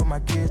land for my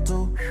kids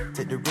too.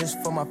 Take the risk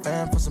for my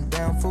fam for some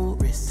damn food.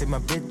 Take my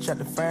bitch out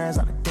the France,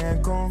 out of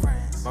Cancun.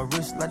 My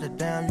wrist like the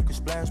dam, you can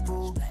splash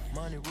pool.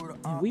 Money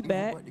we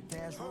back.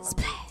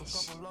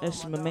 Splash.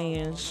 That's my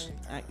man's.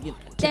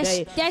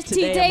 That's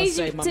today's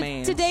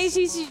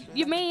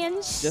your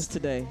man's. Just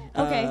today.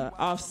 Okay.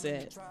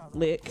 Offset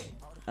Lick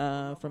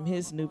from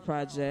his new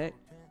project,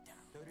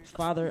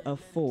 Father of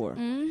Four.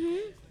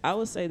 Mm-hmm. I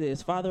would say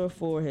this: Father of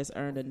Four has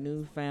earned a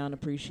newfound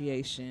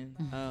appreciation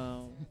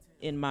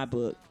in my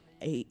book.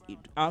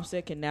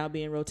 Offset can now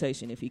be in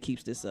rotation if he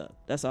keeps this up.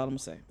 That's all I'm gonna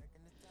say.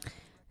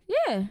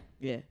 Yeah.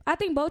 Yeah. I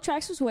think both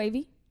tracks was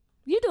wavy.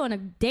 You're doing a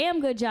damn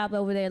good job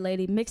over there,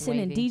 lady. Mixing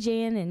and Wavy.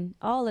 DJing and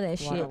all of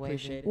that Water shit. wavy.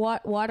 Appreciate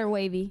it. Water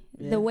wavy.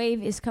 Yeah. The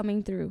wave is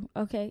coming through.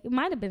 Okay. It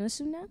might have been a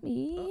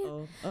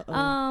tsunami.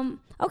 Uh-oh.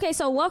 Okay,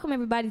 so welcome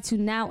everybody to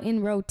Now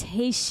in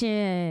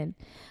Rotation.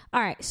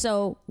 All right,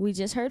 so we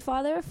just heard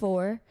Father of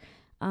Four.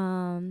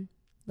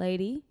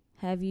 Lady,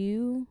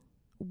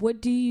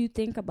 what do you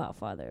think about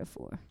Father of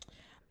Four?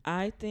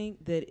 I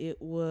think that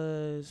it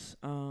was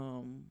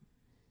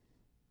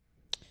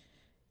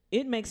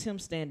it makes him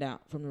stand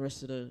out from the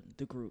rest of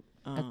the group.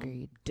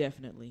 Agreed.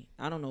 Definitely.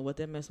 I don't know what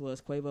that mess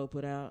was Quavo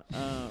put out.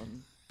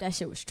 That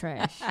shit was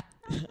trash.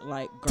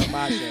 Like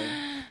garbage.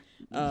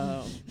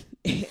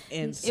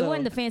 And so It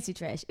wasn't the fancy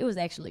trash. It was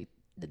actually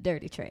the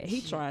dirty trash.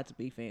 he tried to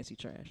be fancy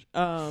trash.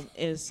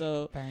 And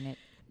so Burn it.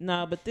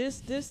 no, but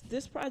this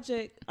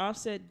project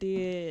Offset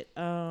did.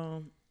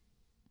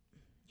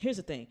 Here's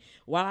the thing.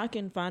 While I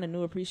can find a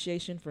new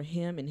appreciation for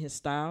him and his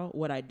style,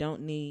 what I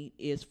don't need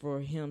is for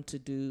him to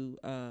do,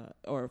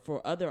 or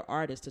for other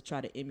artists to try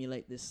to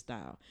emulate this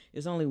style.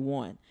 There's only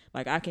one.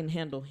 Like, I can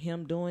handle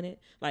him doing it.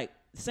 Like,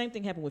 the same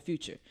thing happened with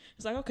Future.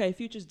 It's like, okay,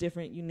 Future's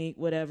different, unique,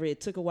 whatever. It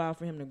took a while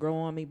for him to grow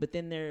on me, but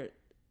then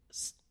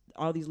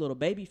all these little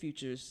baby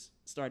Futures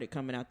started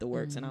coming out the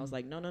works, and I was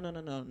like,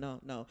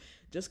 no.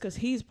 Just because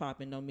he's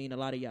popping don't mean a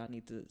lot of y'all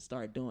need to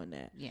start doing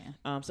that.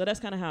 Yeah. So that's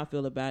kind of how I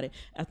feel about it.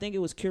 I think it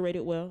was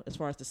curated well as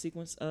far as the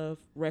sequence of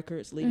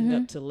records leading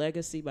up to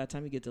Legacy. By the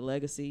time you get to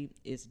Legacy,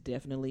 it's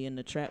definitely in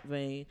the trap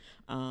vein.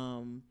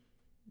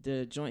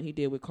 The joint he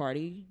did with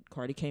Cardi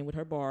came with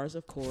her bars,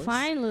 of course.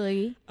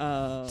 Finally.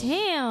 Damn.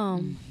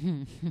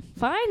 Mm-hmm.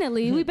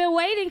 Finally. We've been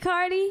waiting,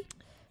 Cardi.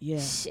 Yeah,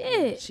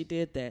 Shit. she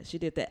did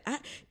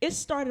that. It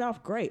started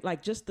off great,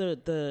 like just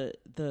the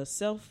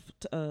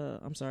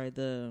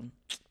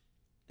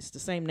it's the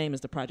same name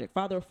as the project,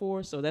 Father of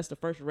Four. So that's the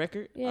first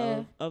record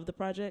of the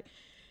project.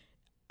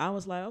 I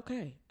was like,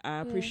 okay,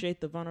 I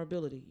appreciate the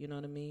vulnerability, you know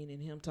what I mean, and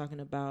him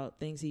talking about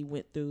things he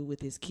went through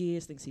with his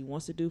kids, things he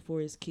wants to do for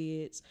his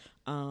kids.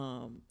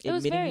 It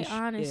was very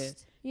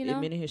honest, you know,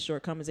 admitting his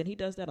shortcomings, and he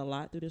does that a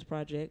lot through this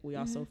project. We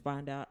also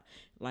find out,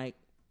 like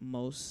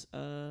most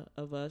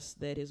of us,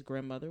 that his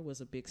grandmother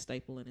was a big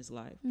staple in his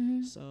life.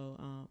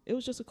 So it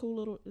was just a cool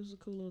little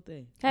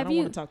thing. I don't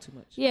want to talk too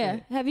much.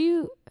 Yeah. Have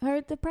you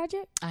heard the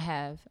project? I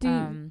have.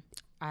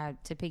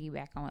 To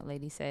piggyback on what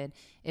Lady said,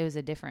 it was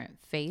a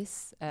different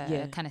face,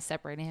 kind of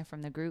separating him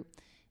from the group,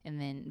 and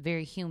then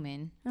very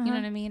human. You know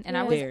what I mean? And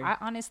I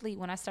honestly,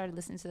 when I started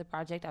listening to the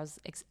project,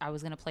 I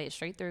was gonna play it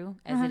straight through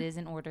as it is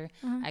in order.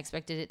 I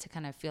expected it to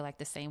kind of feel like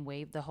the same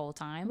wave the whole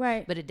time,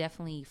 right? But it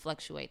definitely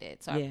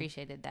fluctuated, so I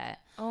appreciated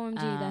that.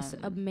 OMG, that's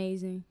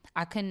amazing.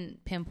 I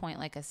couldn't pinpoint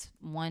like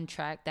one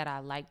track that I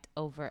liked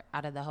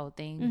out of the whole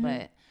thing,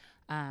 but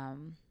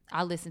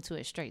I listened to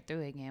it straight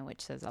through again,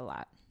 which says a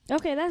lot.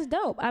 Okay, that's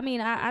dope. I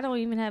mean, I don't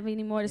even have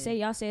any more to say.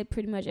 Y'all said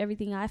pretty much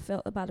everything I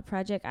felt about the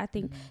project. I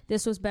think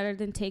this was better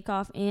than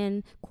Takeoff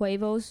and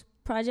Quavo's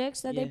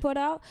projects that they put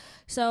out.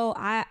 So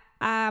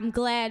I'm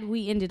glad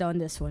we ended on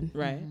this one.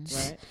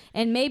 Right.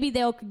 And maybe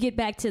they'll get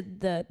back to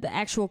the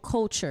actual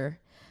culture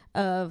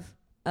of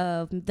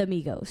the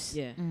Migos.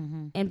 Yeah.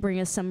 And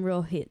bring us some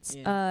real hits.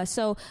 Yeah.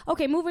 So,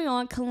 okay, moving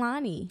on.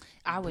 Kalani.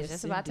 I was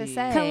just about to indeed.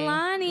 say.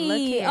 Kalani. Look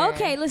here.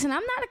 Okay, listen,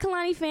 I'm not a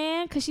Kalani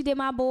fan because she did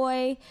My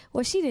Boy.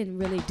 Well, she didn't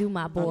really do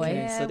My Boy.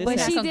 Okay, so this but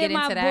has- she Not gonna did get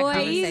My into that Boy,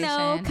 you know,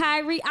 conversation.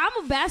 Kyrie.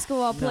 I'm a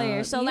basketball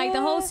player. So, like,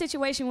 the whole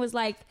situation was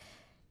like,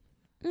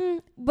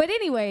 but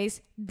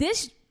anyways,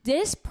 this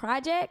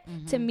project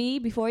to me,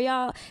 it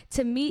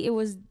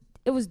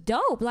was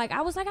dope. Like,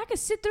 I was like, I could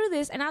sit through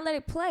this, and I let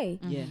it play.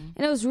 Yeah.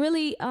 And it was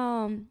really,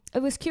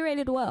 it was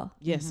curated well.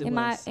 Yes, it in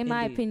was.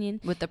 my Indeed.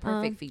 opinion. With the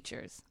perfect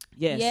features.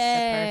 Yes.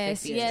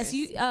 Yes, perfect yes.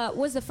 features. You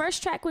was the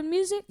first track with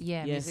music?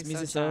 Yeah, Yes,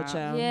 Music Soul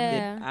Child.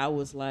 Yeah. I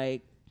was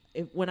like,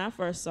 when I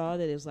first saw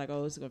that, it was like,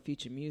 oh, it's gonna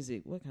feature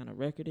music. What kind of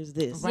record is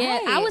this? Right. Yeah,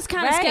 I was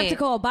kind of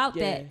skeptical about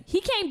Yeah. that. He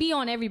can't be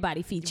on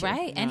everybody feature.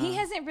 Right. And he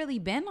hasn't really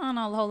been on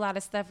a whole lot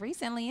of stuff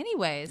recently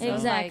anyway. So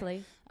Exactly.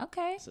 It's like,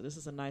 okay. So this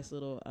is a nice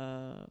little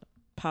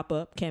pop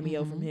up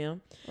cameo from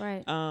him.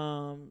 Right.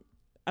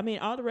 I mean,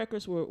 all the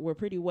records were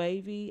pretty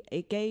wavy.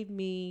 It gave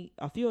me,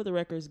 a few of the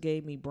records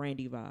gave me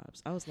Brandy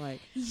vibes. I was like,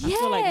 I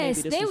feel like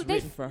maybe this was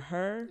written for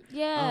her.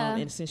 Yeah.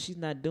 And since she's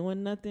not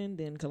doing nothing,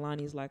 then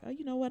Kalani's like, oh,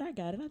 you know what? I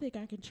got it. I think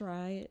I can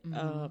try it.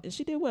 And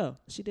she did well.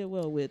 She did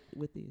well with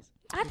these.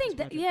 I think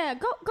that,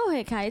 go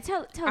ahead, Kai.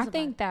 Tell us I about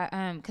think that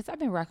because I've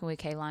been rocking with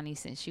Kehlani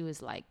since she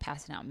was like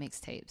passing out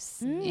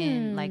mixtapes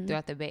in like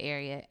throughout the Bay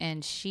Area,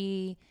 and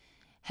she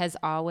has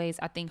always,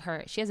 I think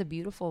she has a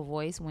beautiful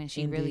voice when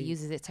she really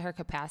uses it to her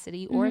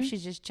capacity, or if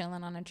she's just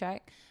chilling on a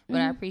track.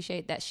 But I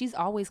appreciate that she's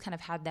always kind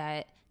of had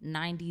that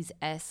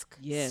 90s-esque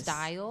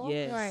style.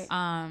 Yes. Right.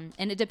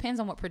 And it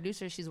depends on what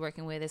producer she's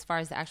working with as far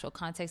as the actual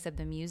context of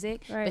the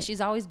music. Right. But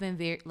she's always been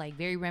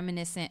very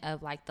reminiscent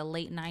of like the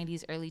late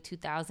 90s, early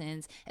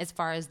 2000s as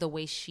far as the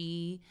way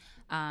she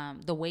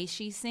the way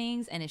she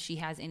sings and if she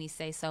has any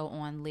say so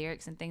on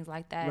lyrics and things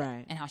like that,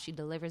 Right. and how she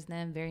delivers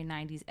them, very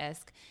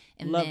 90s-esque.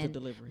 And Love then, the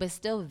delivery. but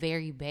still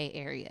very Bay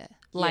Area.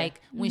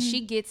 Like when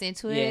she gets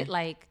into it, Yeah.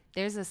 like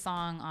there's a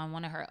song on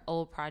one of her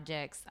old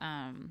projects,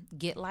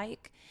 Get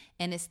Like,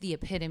 and it's the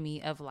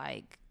epitome of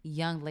like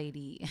young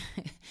lady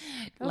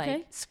like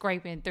Okay.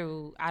 scraping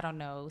through, I don't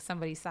know,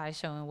 somebody's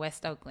sideshow in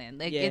West Oakland.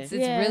 Like Yeah. it's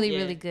Yeah. really, Yeah.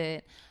 really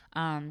good.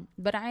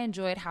 But I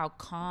enjoyed how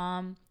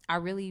calm. I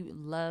really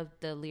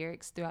loved the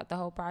lyrics throughout the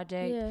whole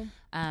project.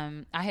 Yeah.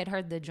 I had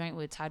heard the joint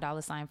with Ty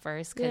Dolla $ign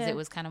first because Yeah. it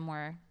was kind of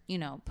more,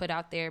 put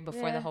out there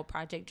before Yeah. the whole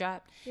project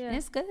dropped. Yeah. And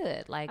it's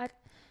good. Like,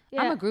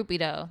 Yeah. I'm a groupie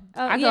though.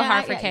 Oh, I go yeah,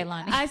 hard for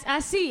Kehlani. I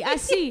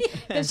see.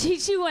 Because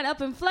she went up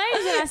in flames,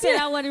 and I said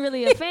I wasn't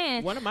really a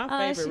fan. One of my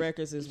favorite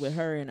records is with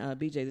her and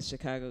BJ the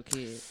Chicago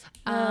Kid.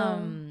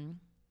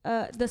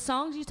 The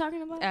songs you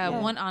talking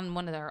about? One on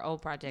one of their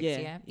old projects. Yeah,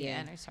 Yeah. yeah.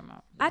 And there's some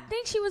out. I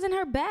think she was in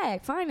her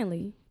bag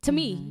finally. To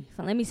me,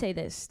 let me say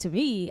this. To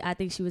me, I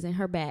think she was in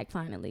her bag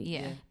finally.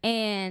 Yeah.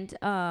 And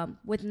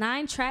with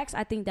 9 tracks,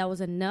 I think that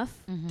was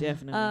enough.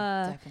 Definitely.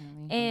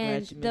 Definitely.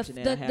 And glad you mentioned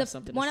that. I have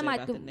something to one of say my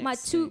about the my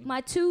next two thing. my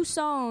 2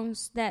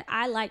 songs that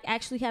I like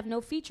actually have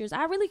no features.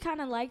 I really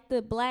kind of like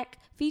the Black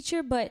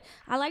feature, but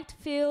I liked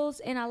Phil's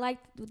and I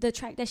liked the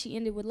track that she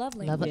ended with Love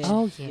Language. Yeah.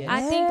 Oh yeah.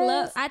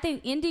 Yes. I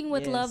think ending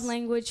with Yes. Love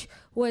Language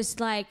was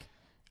like,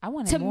 I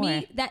wanted to more.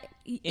 me that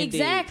Indeed.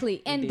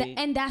 exactly, and Indeed.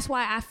 and that's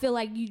why I feel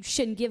like you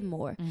shouldn't give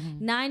more.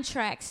 9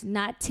 tracks,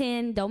 not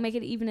 10. Don't make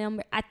it even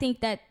number. I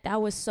think that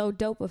was so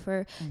dope of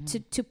her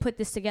to put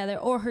this together,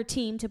 or her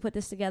team to put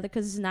this together,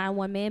 because it's not a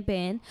 1-man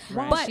band.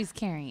 Right. But she's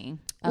carrying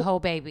a whole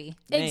baby.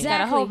 Man. She's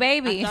got a whole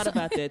baby. I thought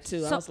about that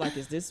too. So- I was like,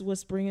 is this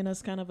what's bringing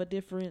us kind of a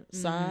different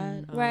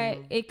side?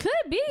 right, it could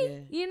be,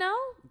 yeah.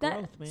 that.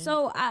 Growth, man.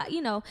 So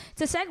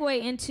to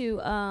segue into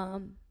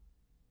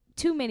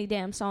too many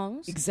damn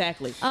songs.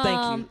 Exactly.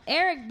 Thank you.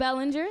 Eric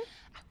Bellinger.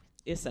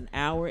 It's an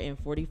hour and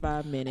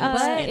 45 minutes,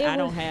 But and it I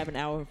don't was- have an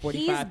hour and He's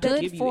 45 to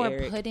good give you, for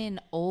Eric. putting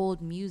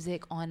old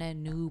music on a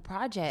new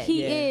project.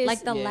 He Yeah. is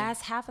Like the Yeah.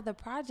 last half of the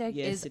project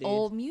Yes, is it is.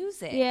 old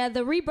music. Yeah,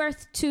 the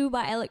Rebirth 2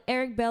 by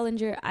Eric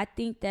Bellinger. I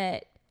think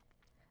that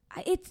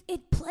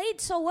it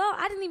played so well.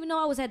 I didn't even know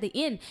I was at the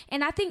end.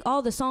 And I think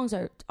all the songs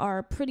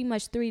are pretty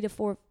much 3 to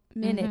 4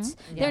 minutes.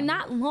 Yeah. They're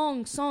not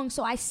long songs,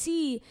 so I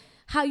see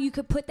how you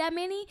could put that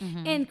many.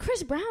 And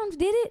Chris Brown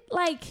did it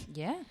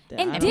Yeah.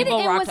 and I did it people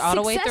and rocked was all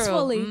the way through.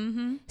 successfully.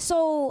 Mhm.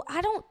 So I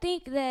don't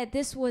think that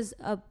this was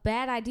a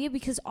bad idea,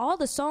 because all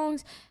the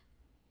songs,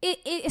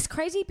 it's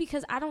crazy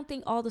because I don't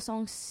think all the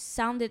songs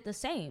sounded the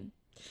same.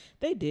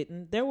 They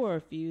didn't. There were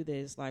a few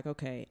that's like,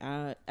 okay,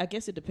 I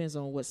guess it depends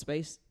on what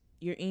space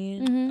you're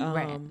in. Mm-hmm.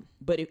 Right.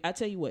 But I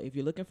tell you what, if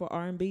you're looking for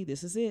R&B,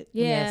 this is it.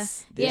 Yeah,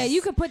 Yes. yeah, This-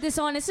 you could put this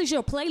on. This is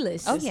your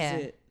playlist. Oh This is yeah.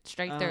 it.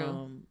 Straight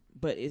through.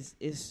 But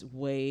it's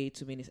way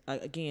too many.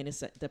 Again,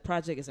 the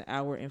project is an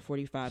hour and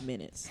 45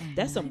 minutes.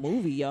 That's a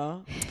movie,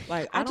 y'all.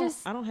 Like I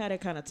don't have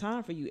that kind of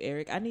time for you,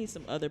 Eric. I need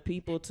some other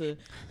people to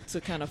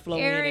kind of flow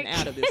Eric. in and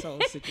out of this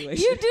whole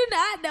situation. You do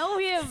not know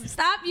him.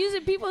 Stop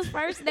using people's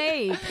first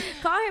name.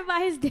 Call him by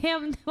his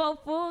damn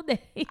full name.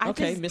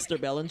 Okay, Mr.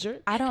 Bellinger.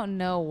 I don't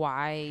know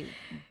why.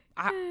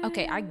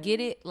 I get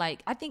it.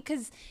 Like, I think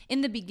because in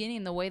the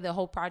beginning, the way the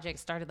whole project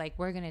started, like,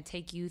 we're going to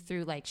take you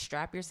through, like,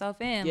 strap yourself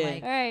in. Yeah.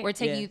 Like, Right. we're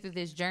taking Yeah. you through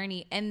this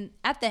journey. And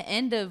at the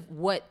end of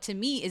what, to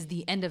me, is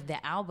the end of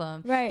the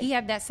album, Right. he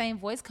had that same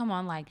voice come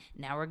on, like,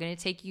 now we're going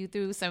to take you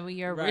through some of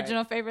your Right.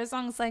 original favorite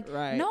songs. Like,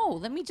 Right. no,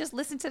 let me just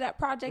listen to that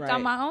project Right.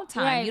 on my own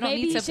time. Right. You don't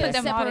Maybe need he to should put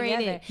them all separate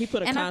together. it. He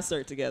put a And I-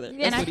 concert together. And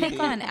That's I what he think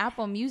did. on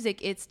Apple Music,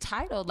 it's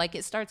titled, like,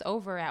 it starts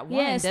over at 1,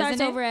 Yeah, it doesn't starts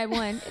it? over at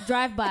 1.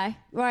 Drive by.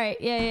 Right.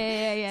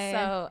 Yeah.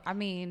 So, I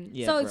mean,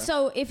 Yeah, so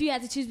bro. if you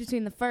had to choose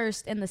between the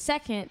first and the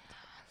second,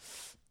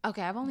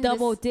 okay, I've only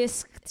double listened-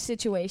 disc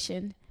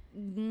situation.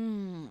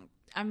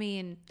 I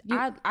mean,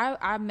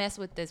 I mess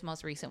with this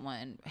most recent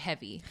one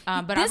heavy,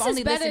 but This I've is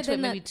only better listened to it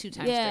than maybe the- 2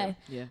 times. Yeah.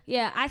 Through.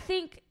 Yeah. I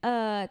think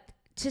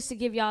just to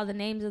give y'all the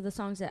names of the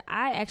songs that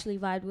I actually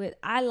vibed with,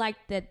 I like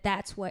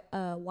that's what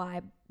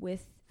vibe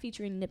with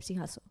featuring Nipsey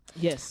Hussle.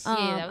 Yes. Yeah,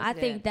 that was I good.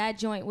 think that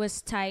joint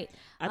was tight.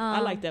 I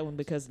like that one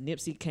because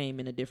Nipsey came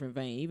in a different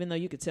vein. Even though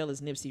you could tell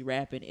it's Nipsey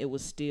rapping, it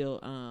was still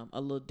a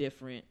little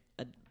different,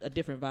 a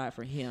different vibe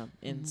for him.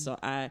 And so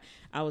I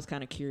was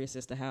kind of curious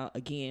as to how,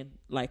 again,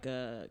 like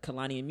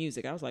Kehlani in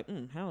music, I was like,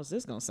 how is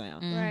this gonna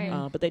sound?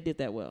 Right. But they did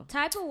that well.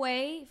 Type of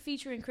Way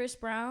featuring Chris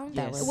Brown,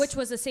 Yes. which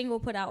was a single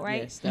put out,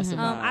 right? Yes, that's a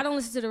vibe. I don't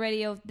listen to the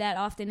radio that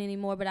often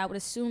anymore, but I would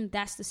assume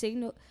that's the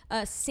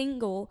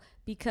single,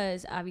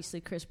 because obviously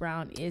Chris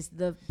Brown is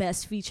the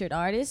best featured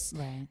artist.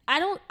 Right. I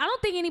don't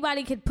think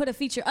anybody could put a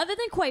feature other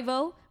than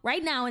Quavo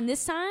right now in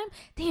this time.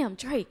 Damn,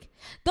 Drake.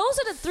 Those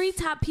are the 3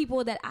 top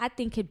people that I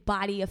think could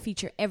body a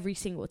feature every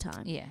single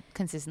time. Yeah,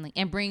 consistently,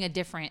 and bring a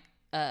different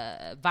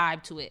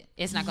vibe to it.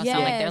 It's not gonna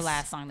sound like their Yes.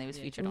 last song they was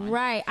featured on.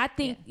 Right. I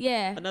think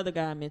Another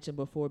guy I mentioned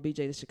before,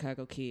 BJ the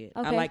Chicago Kid.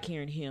 I Okay. like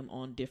hearing him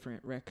on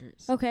different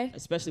records. Okay.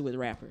 Especially with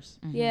rappers.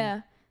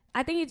 Yeah.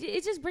 I think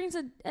it just brings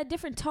a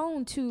different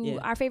tone to Yeah.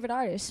 our favorite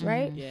artists,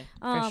 right? Yeah.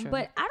 sure.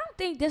 But I don't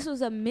think this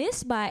was a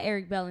miss by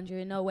Eric Bellinger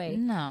in no way.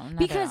 No, not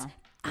Because at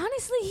all.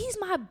 honestly, he's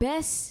my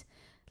best.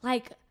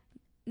 Like,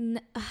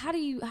 how do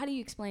you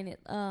explain it?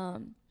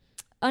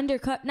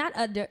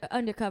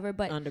 Undercover,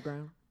 but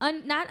Underground.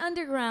 not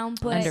underground,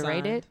 but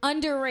Underrated.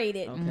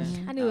 Underrated.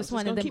 Okay. I knew it was just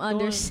one of gonna them keep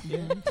unders.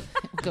 going.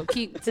 Go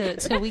keep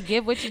till we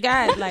give what you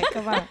got. Like,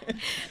 come on.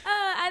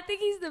 I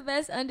think he's the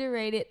best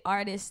underrated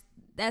artist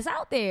that's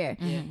out there.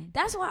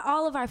 That's why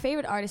all of our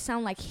favorite artists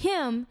sound like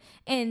him,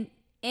 and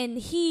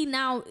he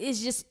now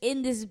is just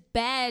in this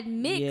bad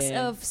mix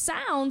Yeah. of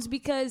sounds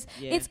because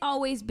Yeah. it's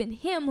always been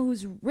him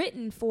who's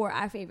written for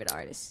our favorite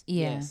artists.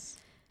 Yeah. Yes.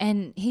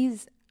 And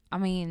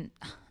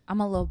I'm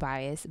a little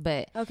biased,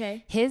 but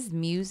Okay. his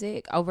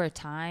music over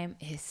time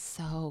is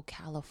so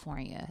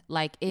California.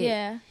 Like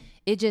Yeah.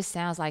 it just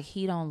sounds like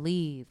he don't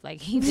leave.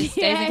 Like he just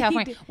stays Yeah, in he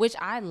California, do. which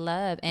I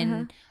love.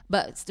 And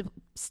but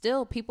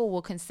still, people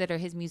will consider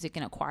his music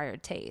an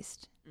acquired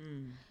taste.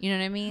 You know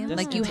what I mean?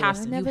 That's Like you have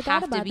interesting. to Never thought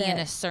to about be in that.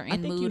 a certain I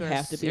think mood you or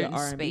have to be an certain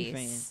R&B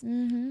space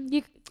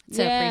You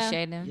to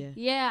appreciate him. Yeah.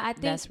 Yeah, I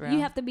think That's real. you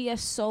have to be a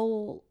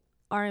soul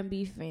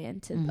R&B fan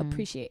to Mm-hmm.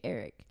 appreciate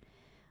Eric.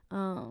 I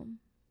don't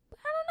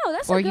know.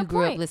 That's Or a good you grew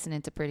point. up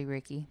listening to Pretty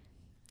Ricky.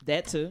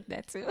 That too.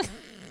 That too.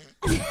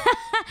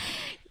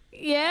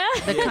 Yeah.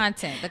 The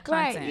content.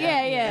 Right.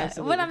 Yeah.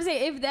 absolutely. What I'm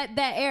saying, if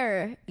that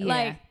era, Yeah,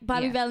 like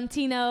Bobby yeah.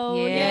 Valentino.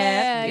 Yeah,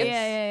 Yeah. yes.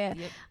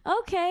 Yeah. Yep.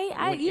 Okay.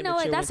 Went You know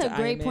what? immature, That's a went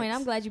to great point. IMX.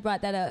 I'm glad you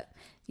brought that up.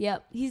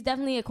 Yep. He's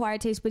definitely acquired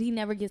taste, but he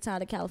never gets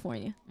out of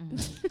California.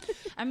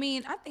 I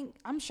mean,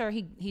 I'm sure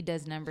he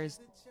does numbers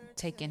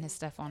taking his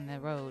stuff on the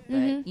road, but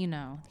Mm-hmm. you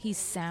know, he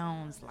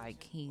sounds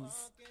like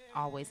he's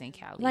always in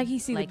Cali. Like he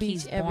see the like beach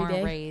he's every born,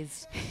 day.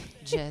 raised,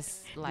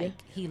 just like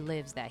he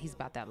lives that. He's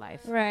about that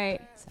life. Right.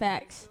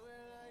 Facts.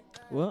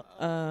 Well,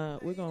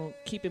 we're going to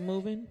keep it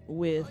moving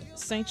with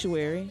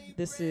Sanctuary.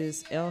 This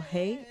is El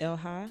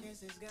High,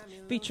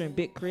 featuring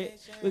Big Crit.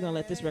 We're going to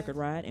let this record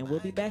ride, and we'll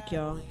be back,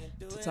 y'all,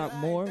 to talk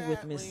more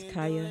with Miss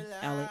Kaya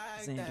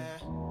Alexander.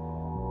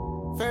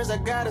 First I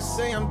gotta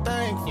say I'm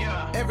thankful.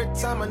 Every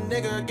time a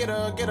nigga get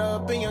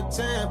up in your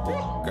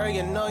temple. Girl,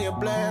 you know you're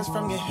blessed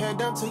from your head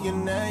down to your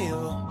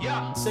nail.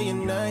 To your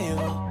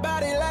nail.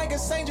 Body like a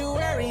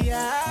sanctuary,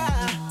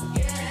 yeah.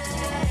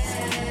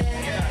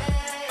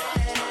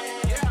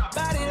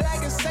 Body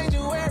like a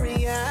sanctuary,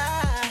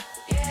 yeah.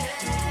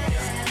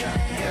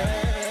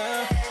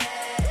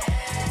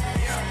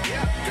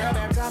 Girl,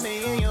 baptize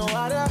me in your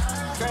water.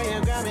 Girl,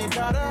 you got me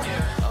caught up.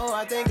 Oh,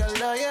 I think I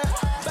love you.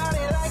 Body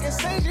like a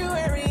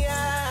sanctuary,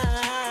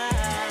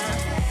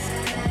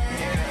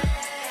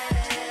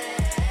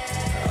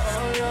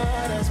 oh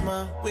Lord, that's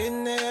my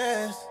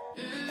witness.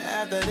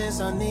 After this,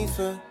 I need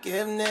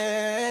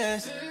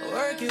forgiveness.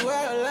 Work you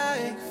out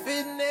like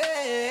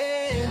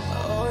fitness.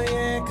 Oh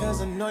yeah,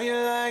 cause I know you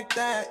like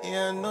that.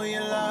 Yeah, I know you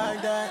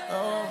like that.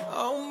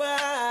 Oh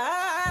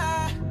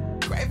my.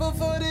 Grateful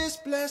for this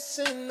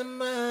blessing of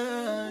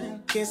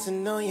mine.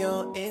 Kissing on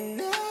your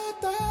inner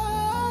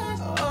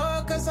thoughts.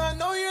 Oh, cause I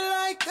know you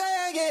like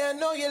that. Yeah, I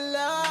know you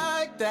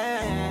like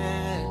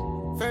that.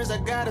 First I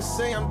gotta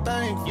say I'm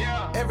thankful.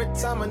 Every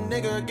time a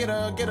nigga get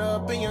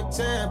up in your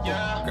temple.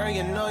 Girl,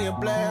 you know you're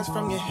blessed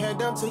from your head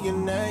down to your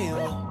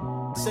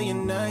nail. To your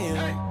nail.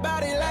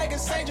 Body like a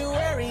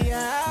sanctuary,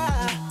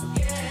 yeah.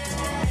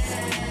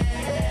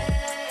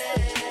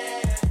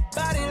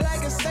 Body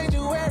like a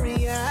sanctuary,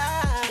 yeah.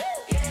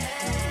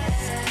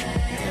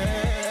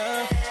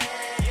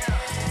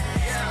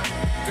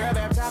 Girl,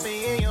 baptize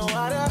me in your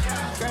water.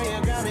 Girl,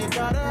 you got me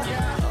caught up.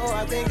 Oh,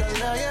 I think I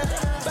love you.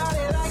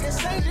 Body like a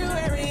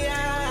sanctuary,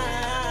 yeah.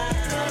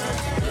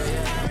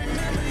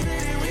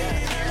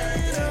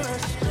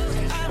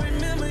 I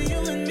remember you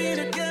and me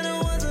together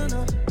wasn't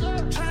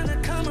enough. Trying to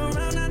come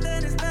around, now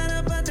that it's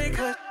better, but they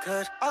cut.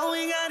 All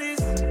we got is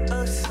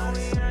us.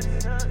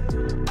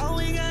 All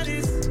we got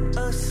is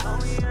us.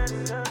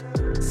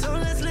 So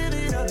let's live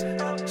it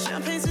up.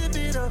 Champagne sip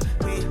it up.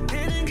 We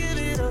didn't give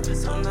it up.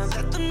 So now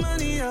set the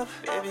money up.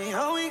 Baby,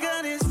 all we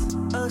got is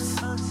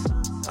us.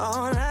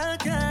 All I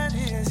got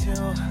is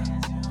you.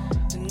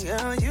 And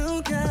girl,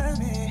 you got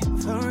me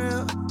for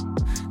real.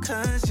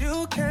 Cause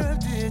you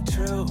kept it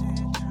true.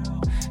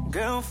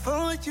 Girl,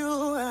 for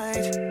you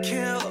I'd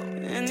kill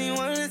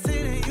anyone that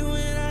say that you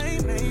and I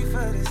ain't made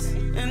for this.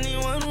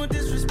 Anyone who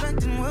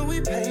disrespecting what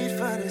we paid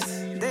for this.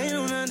 They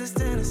don't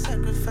understand the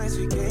sacrifice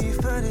we gave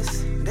for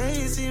this. They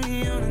didn't see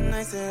me on the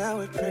nights that I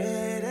would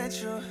pray that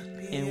you.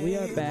 And we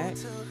are back.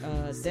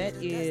 That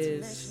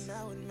is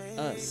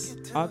Us.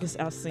 August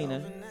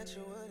Alsina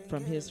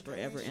from his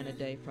Forever and a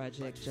Day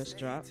project just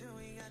dropped.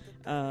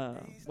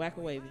 Whack a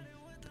Wavy.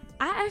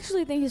 I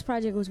actually think his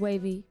project was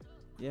wavy.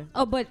 Yeah.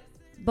 Oh, but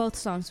both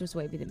songs was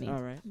wavy to me.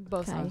 All right.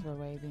 Both Okay. songs were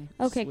wavy.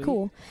 Okay, Sweet.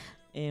 cool.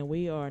 And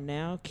we are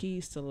now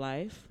Keys to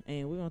Life.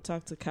 And we're going to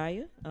talk to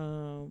Kaya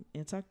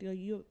and talk to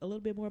you a little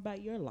bit more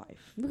about your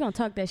life. We're gonna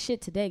talk that shit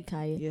today,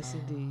 Kaya. Yes,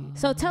 indeed.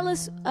 So tell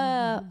us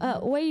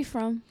where you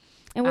from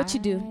and what you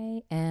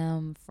do. I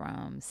am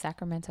from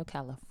Sacramento,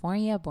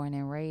 California, born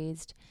and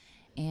raised.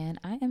 and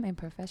I am a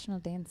professional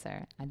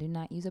dancer. I do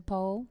not use a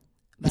pole,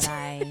 but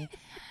I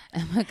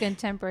am a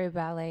contemporary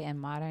ballet and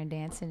modern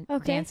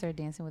dancer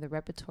dancing with a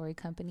repertory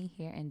company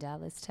here in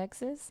Dallas,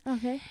 Texas.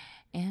 Okay.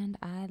 And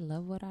I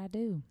love what I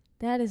do.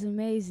 That is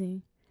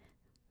amazing.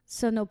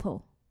 So no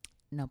pole.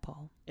 No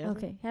pole. Ever?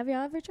 Okay. Have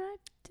y'all ever tried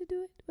to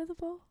do it with a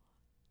pole?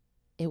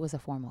 It was a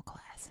formal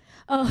class.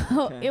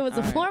 Oh, Okay. it was a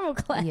All right. formal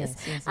class.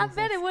 Yes, I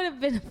bet it would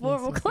have been a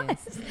formal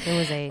class. It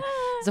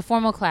was a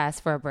formal class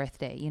for a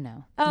birthday, you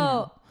know.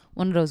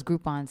 One of those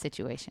Groupon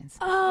situations.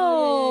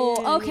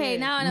 Oh, okay.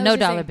 Now I know. No what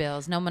you're dollar saying.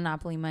 bills, no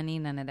Monopoly money,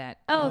 none of that.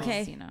 Oh, It was,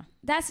 okay. you know,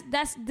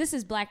 This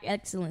is Black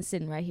excellence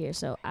sitting right here.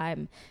 So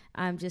I'm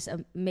just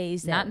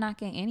amazed not that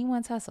knocking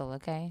anyone's hustle,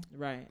 okay?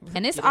 Right.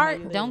 And it's Get 'em how you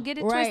art. live. Don't get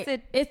it right.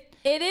 twisted,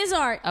 It is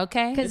art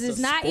okay? because It's it's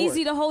a not sport.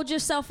 easy to hold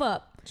yourself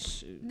up.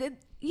 Shoot.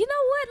 You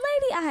know what,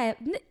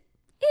 lady?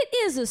 It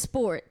is a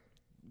sport.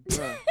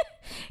 Bruh.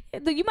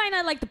 You might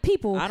not like the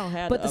people, I don't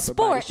have but the upper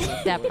body sport.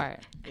 strength That for it. part.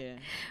 Yeah.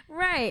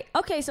 Right.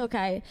 Okay. So,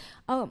 Kaya,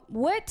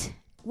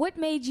 what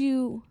made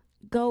you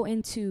go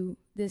into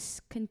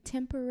this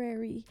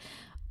contemporary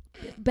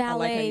I like how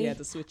ballet you had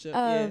to switch up.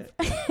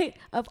 of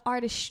of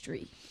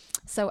artistry?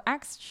 So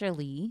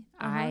actually,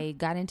 I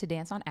got into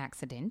dance on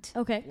accident.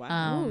 Okay.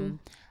 Wow.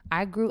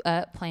 I grew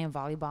up playing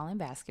volleyball and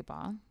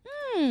basketball.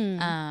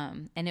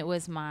 And it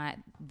was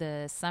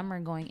the summer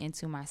going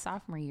into my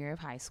sophomore year of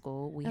high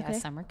school. We Okay.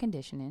 had summer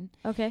conditioning.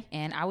 Okay.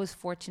 And I was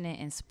fortunate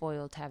and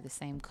spoiled to have the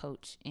same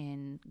coach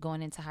in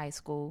going into high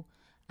school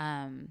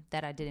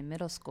that I did in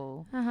middle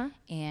school.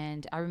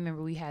 And I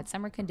remember we had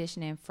summer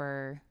conditioning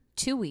for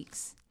 2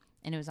 weeks.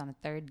 And it was on the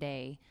third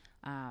day.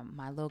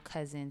 My little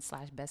cousin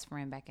 / best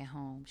friend back at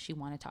home, she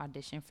wanted to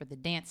audition for the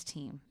dance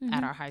team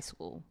at our high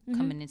school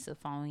coming into the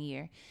following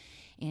year.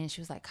 And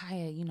she was like,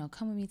 Kaya,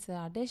 come with me to the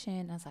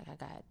audition. I was like,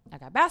 I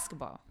got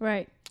basketball.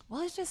 Right.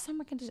 Well, it's just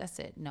summer conditioning. I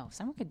said, no,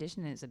 summer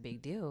conditioning is a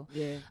big deal.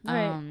 Yeah.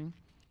 Right.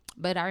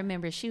 But I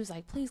remember she was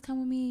like, please come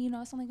with me.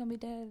 It's only going to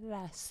be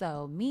da.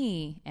 So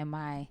me and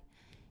my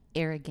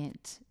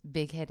arrogant,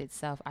 big-headed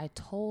self, I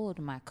told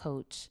my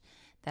coach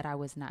that I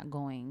was not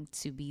going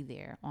to be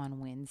there on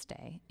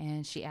Wednesday.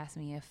 And she asked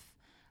me if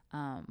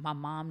my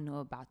mom knew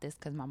about this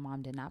because my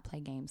mom did not play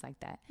games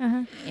like that.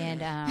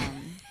 And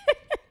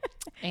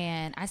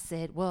and I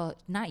said, well,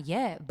 not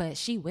yet, but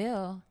she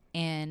will.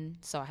 And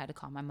so I had to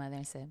call my mother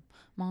and said,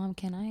 Mom,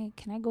 can I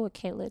go with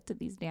Kayla to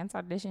these dance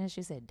auditions?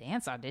 She said,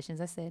 dance auditions?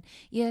 I said,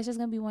 yeah, it's just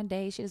going to be one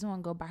day. She doesn't want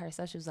to go by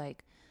herself. She was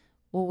like,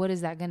 well, what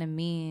is that going to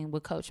mean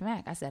with Coach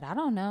Mack? I said, I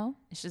don't know.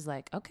 And she's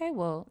like, okay,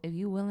 well, if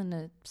you're willing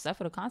to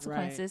suffer the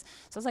consequences.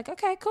 Right. So I was like,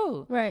 okay,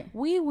 cool. Right.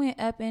 We went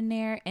up in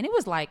there and it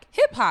was like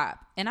hip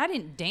hop and I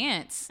didn't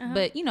dance,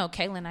 but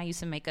Kayla and I used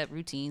to make up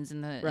routines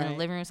in the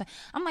living room. So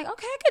I'm like,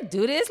 okay, I could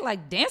do this.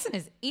 Like dancing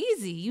is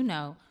easy,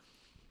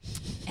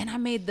 And I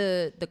made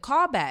the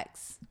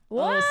callbacks.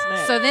 What?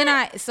 Oh, So then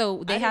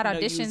they had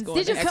auditions.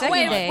 Did you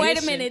wait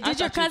a minute? I Did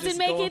your thought you cousin just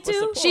make going it for too?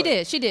 support. She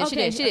did. She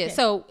Okay. did.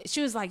 So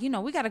she was like,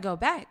 we got to go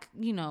back,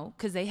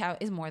 because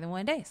it's more than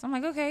one day. So I'm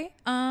like, okay.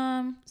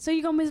 So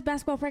you gonna miss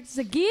basketball practice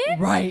again?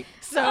 Right.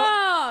 So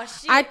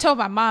shit. I told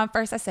my mom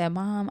first. I said,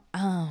 Mom,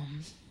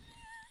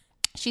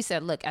 she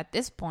said, look, at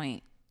this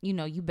point,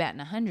 you batting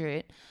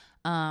 100.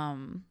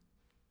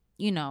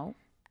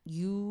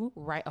 You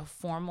write a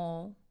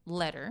formal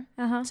letter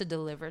to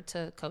deliver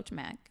to Coach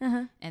Mack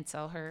and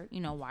tell her,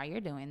 why you're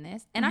doing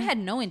this. And I had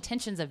no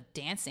intentions of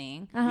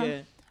dancing.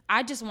 Yeah.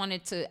 I just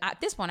wanted to,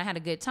 at this point, I had a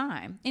good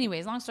time.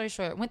 Anyways, long story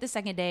short, went the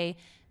second day.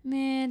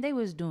 Man, they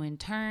was doing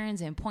turns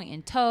and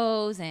pointing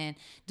toes and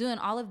doing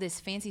all of this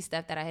fancy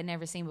stuff that I had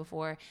never seen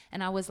before.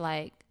 And I was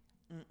like,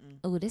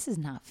 oh, this is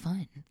not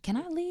fun. Can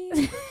I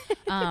leave?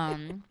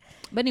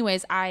 But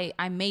anyways,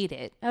 I made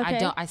it.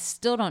 Okay. I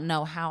still don't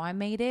know how I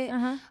made it.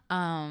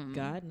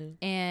 God knew.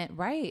 And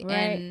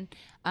and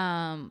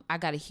I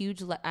got a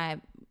huge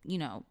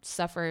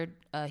suffered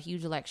a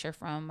huge lecture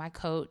from my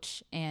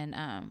coach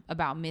and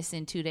about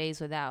missing 2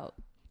 days without,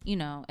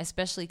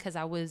 especially because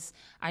I was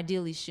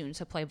ideally shooting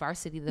to play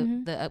varsity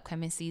the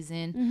upcoming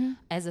season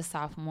as a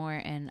sophomore,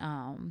 and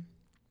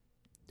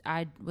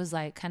I was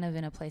like kind of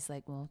in a place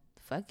like, well,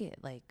 fuck it,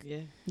 like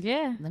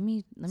yeah, let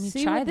me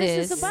see try what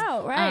this is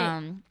about,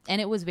 right?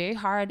 And it was very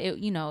hard. It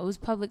was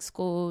public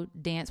school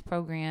dance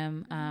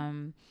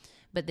program,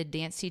 but the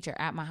dance teacher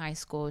at my high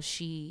school,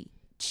 she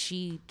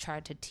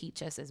tried to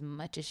teach us as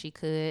much as she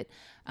could.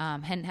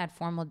 Hadn't had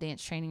formal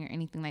dance training or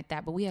anything like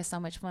that, but we had so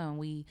much fun.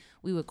 We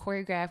would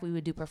choreograph, we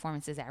would do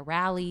performances at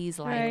rallies.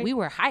 Like we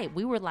were hype.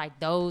 We were like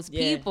those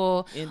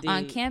people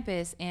on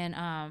campus. And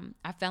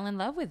I fell in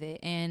love with it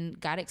and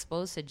got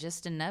exposed to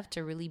just enough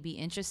to really be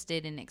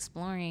interested in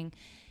exploring.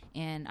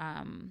 And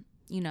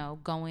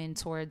going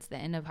towards the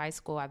end of high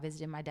school, I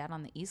visited my dad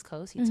on the East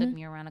Coast. He took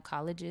me around to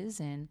colleges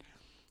and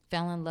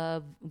fell in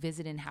love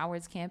visiting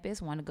Howard's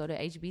campus, wanted to go to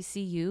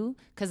HBCU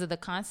because of the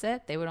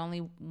concept. They would only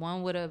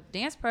one with a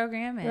dance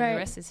program, and the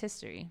rest is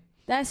history.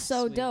 That's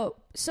so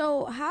dope.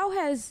 So how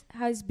has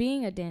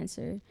being a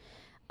dancer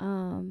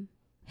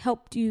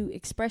helped you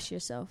express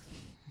yourself?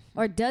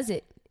 Or does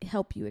it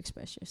help you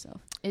express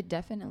yourself? It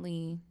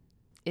definitely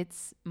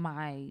it's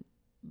my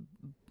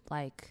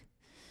like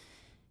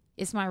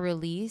it's my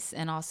release,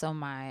 and also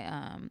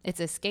my it's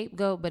a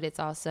scapegoat, but it's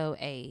also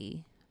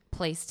a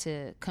place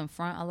to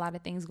confront a lot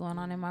of things going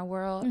on in my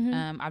world.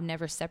 I've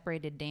never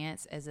separated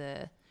dance as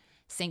a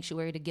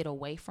sanctuary to get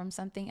away from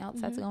something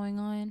else that's going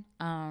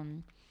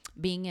on.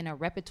 Being in a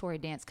repertory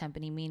dance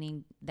company,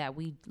 meaning that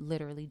we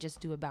literally just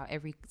do about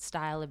every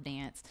style of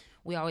dance.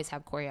 We always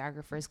have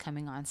choreographers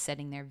coming on,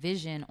 setting their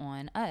vision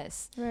on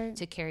us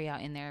to carry out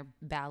in their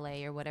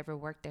ballet or whatever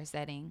work they're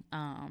setting.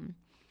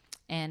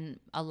 And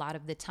a lot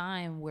of the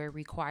time we're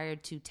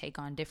required to take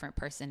on different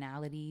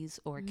personalities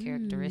or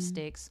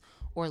characteristics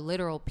or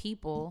literal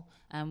people.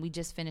 We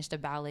just finished a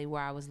ballet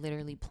where I was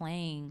literally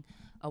playing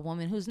a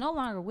woman who's no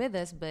longer with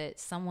us, but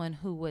someone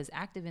who was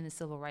active in the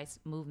civil rights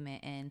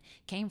movement and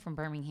came from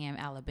Birmingham,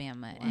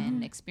 Alabama,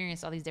 and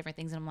experienced all these different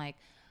things. And I'm like,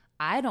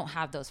 I don't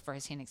have those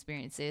firsthand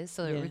experiences.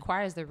 So it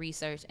requires the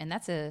research. And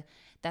that's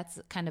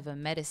kind of a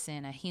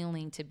medicine, a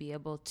healing, to be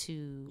able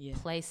to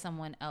play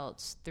someone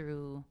else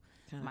through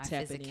kind of my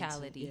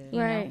physicality. You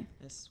know?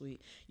 That's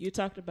sweet. You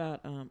talked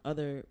about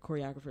other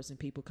choreographers and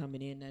people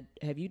coming in.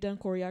 Have you done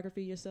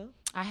choreography yourself?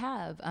 I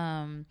have.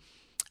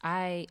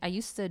 I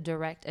used to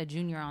direct a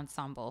junior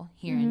ensemble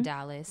here in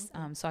Dallas.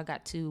 So I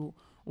got to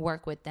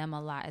work with them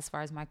a lot as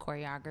far as my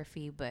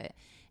choreography. But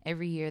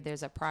every year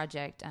there's a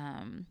project.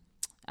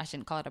 I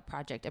shouldn't call it a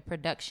project, a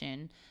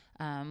production,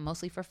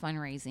 mostly for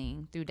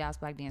fundraising through Dallas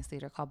Black Dance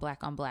Theater called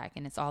Black on Black.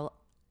 And it's all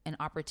an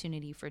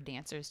opportunity for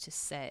dancers to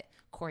set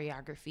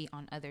choreography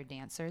on other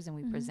dancers, and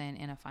we present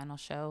in a final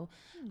show.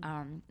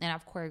 And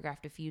I've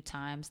choreographed a few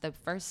times. The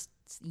first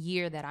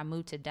year that I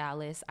moved to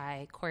Dallas,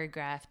 I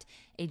choreographed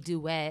a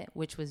duet,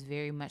 which was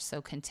very much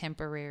so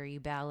contemporary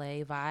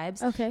ballet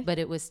vibes. Okay. But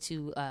it was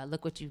to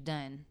Look What You've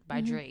Done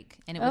by Drake.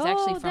 And it was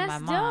actually from my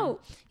mom.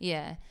 Dope.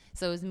 Yeah.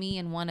 So it was me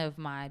and one of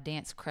my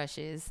dance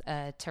crushes,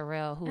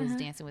 Terrell, who was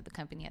dancing with the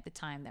company at the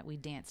time, that we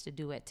danced a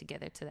duet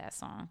together to that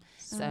song.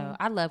 So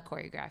I love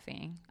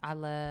choreographing. I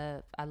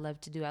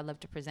love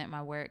to present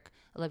my work.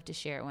 I love to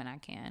share it when I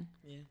can.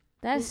 Yeah.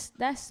 That's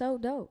so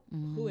dope.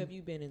 Who have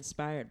you been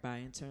inspired by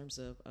in terms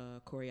of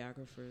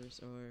choreographers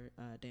or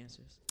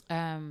dancers?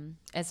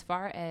 As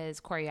far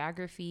as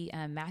choreography,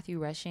 Matthew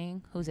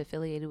Rushing, who's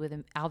affiliated with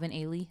Alvin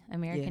Ailey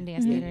American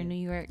Dance Theater in New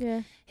York,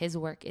 his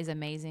work is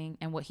amazing,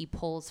 and what he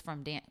pulls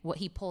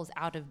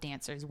out of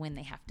dancers when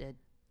they have to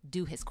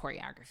do his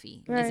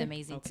choreography is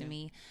amazing to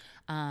me.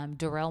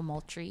 Darrell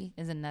Moultrie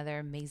is another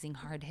amazing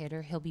hard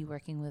hitter. He'll be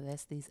working with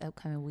us these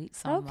upcoming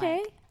weeks. So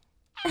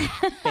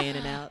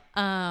fanning out.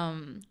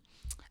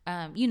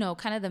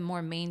 Kind of the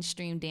more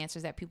mainstream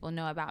dancers that people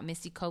know about.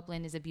 Misty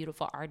Copeland is a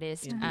beautiful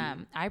artist.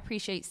 I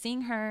appreciate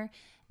seeing her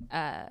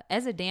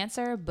as a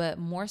dancer, but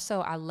more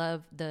so I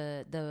love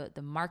the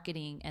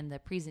marketing and the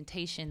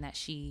presentation that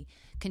she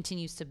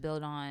continues to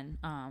build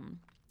on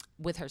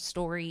with her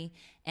story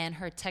and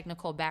her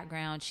technical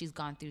background. She's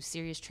gone through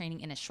serious training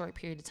in a short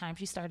period of time.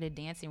 She started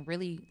dancing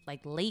really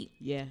late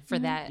for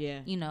that,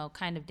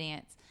 kind of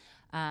dance.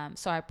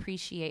 So I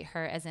appreciate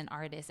her as an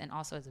artist and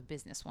also as a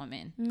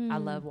businesswoman. I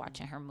love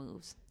watching her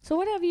moves. So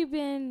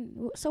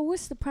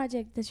what's the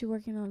project that you're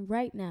working on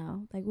right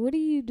now? Like, what are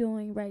you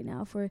doing right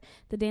now for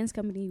the dance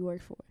company you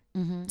work for?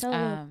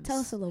 Tell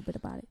us a little bit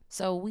about it.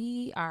 So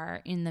we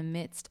are in the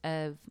midst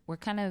of, we're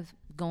kind of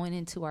going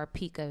into our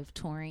peak of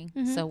touring.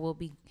 So we'll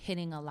be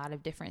hitting a lot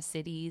of different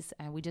cities.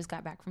 We just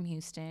got back from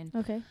Houston.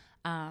 Okay.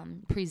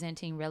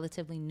 Presenting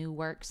relatively new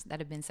works that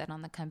have been set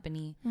on the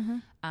company.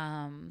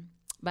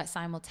 But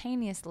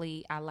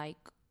simultaneously, I like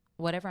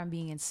whatever I'm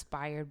being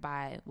inspired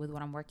by with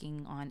what I'm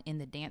working on in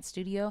the dance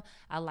studio.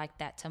 I like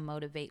that to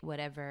motivate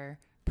whatever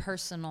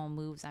personal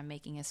moves I'm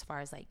making as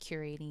far as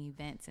curating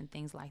events and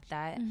things like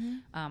that.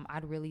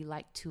 I'd really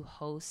like to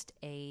host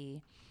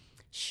a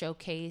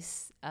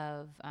showcase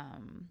of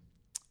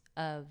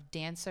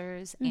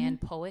dancers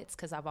and poets,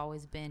 because I've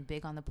always been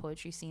big on the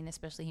poetry scene,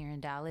 especially here in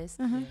Dallas.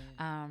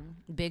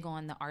 Big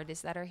on the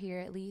artists that are here,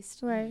 at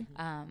least. Right.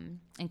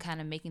 And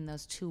kind of making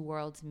those two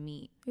worlds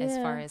meet as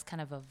far as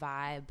kind of a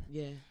vibe.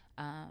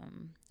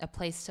 A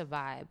place to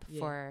vibe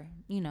for,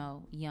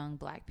 young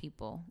Black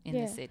people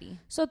in the city.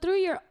 So through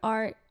your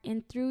art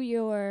and through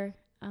your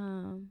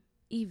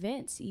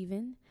events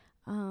even,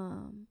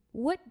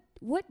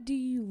 what do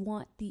you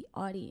want the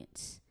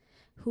audience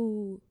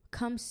who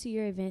comes to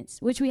your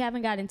events, which we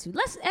haven't got into?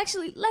 Let's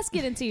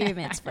get into your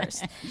events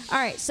first. All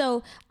right.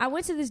 So I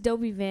went to this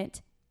dope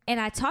event and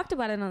I talked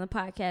about it on the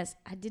podcast.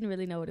 I didn't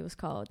really know what it was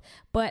called,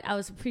 but I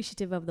was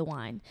appreciative of the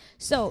wine.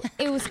 So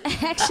it was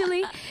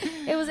actually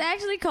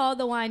called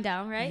the Wine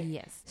Down, right?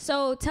 Yes.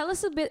 So tell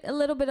us a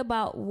little bit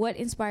about what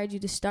inspired you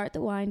to start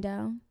the Wine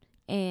Down,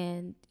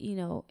 and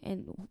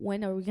and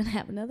when are we gonna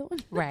have another one?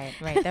 Right.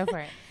 Go for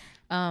it.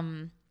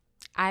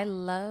 I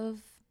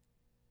love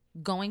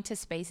going to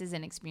spaces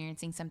and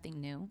experiencing something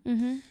new.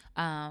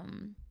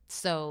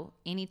 So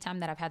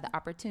anytime that I've had the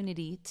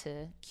opportunity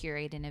to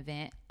curate an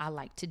event, I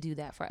like to do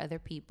that for other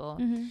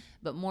people.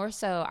 But more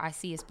so, I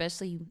see,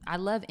 especially, I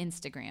love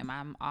Instagram.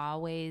 I'm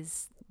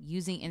always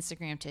using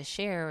Instagram to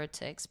share or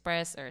to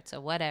express or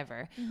to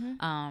whatever.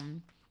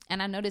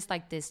 And I noticed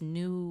like this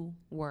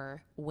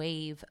newer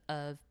wave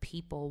of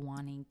people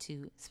wanting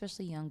to,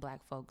 especially young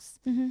Black folks,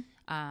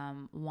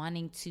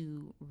 wanting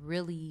to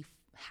really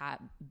have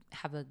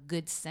a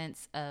good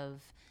sense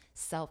of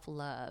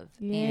self-love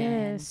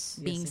and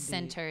being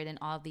centered and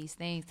all these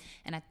things.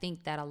 And I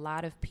think that a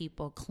lot of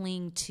people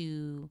cling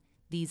to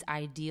these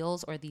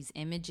ideals or these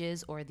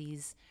images or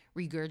these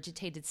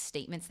regurgitated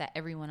statements that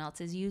everyone else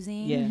is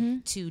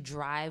using to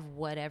drive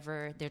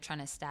whatever they're trying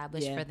to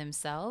establish for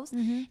themselves.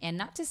 And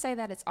not to say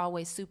that it's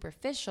always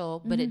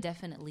superficial, but it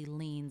definitely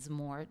leans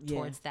more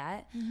towards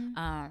that.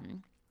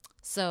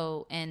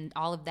 So, and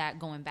all of that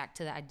going back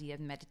to the idea of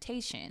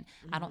meditation,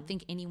 I don't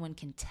think anyone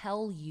can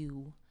tell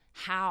you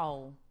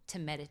how to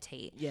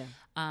meditate.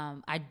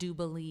 I do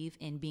believe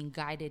in being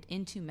guided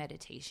into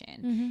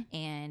meditation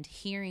and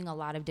hearing a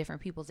lot of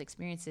different people's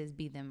experiences,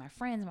 be them my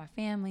friends, my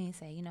family,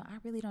 say, you know, I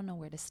really don't know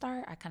where to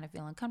start. I kind of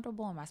feel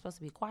uncomfortable. Am I supposed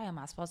to be quiet? Am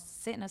I supposed to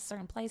sit in a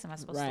certain place? Am I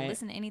supposed to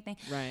listen to anything?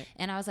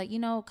 And I was like, you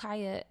know,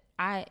 Kaya,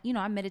 I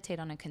meditate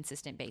on a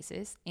consistent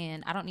basis,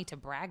 and I don't need to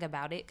brag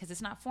about it because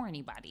it's not for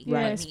anybody.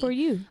 It's for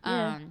you.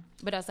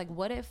 But I was like,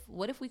 what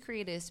if we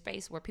created a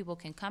space where people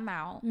can come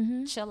out,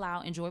 chill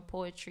out, enjoy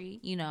poetry,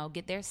 you know,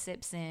 get their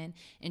sips in,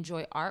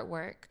 enjoy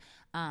artwork.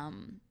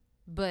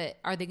 But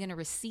are they going to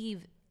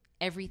receive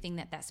everything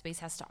that space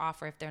has to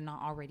offer if they're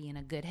not already in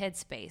a good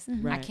headspace?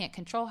 I can't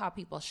control how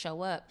people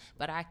show up,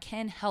 but I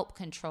can help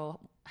control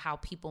how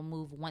people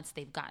move once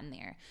they've gotten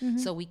there.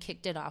 So we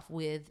kicked it off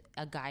with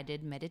a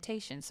guided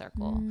meditation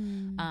circle.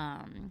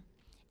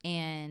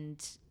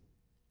 And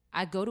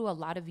I go to a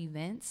lot of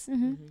events,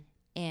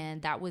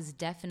 and that was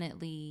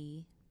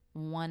definitely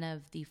one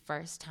of the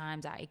first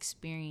times I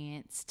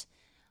experienced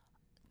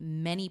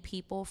many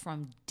people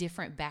from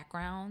different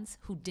backgrounds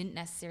who didn't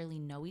necessarily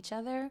know each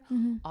other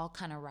all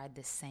kind of ride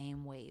the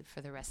same wave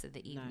for the rest of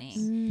the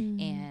evening.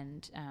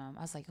 And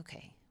I was like,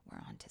 okay, we're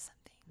on to something.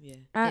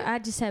 I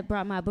just had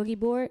brought my boogie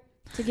board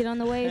to get on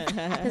the wave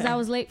because I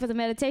was late for the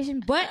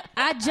meditation, but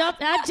I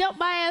jumped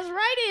my ass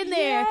right in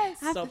there. I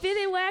fit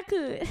in where I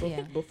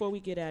could. Before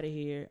we get out of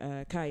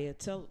here, Kaya,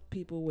 tell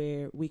people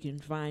where we can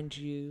find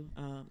you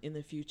in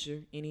the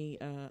future, any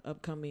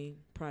upcoming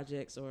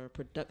projects or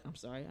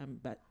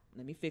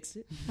let me fix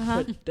it.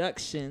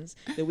 Productions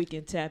that we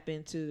can tap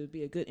into to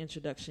be a good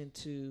introduction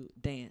to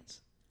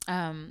dance.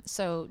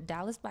 So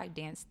Dallas Black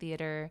Dance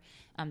Theater,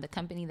 the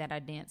company that I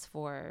dance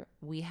for,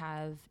 we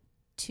have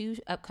 2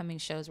 upcoming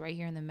shows right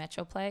here in the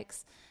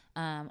Metroplex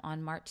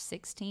on March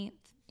 16th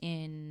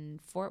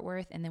in Fort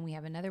Worth, and then we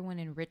have another one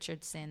in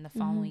Richardson the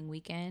following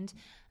weekend.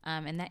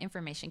 And that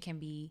information can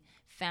be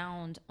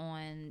found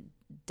on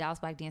Dallas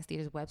Black Dance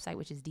Theater's website,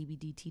 which is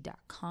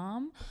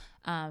dbdt.com.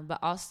 But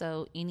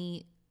also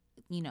any,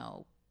 you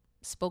know,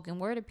 spoken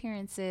word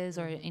appearahs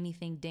or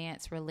anything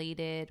dance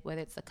related,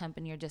 whether it's a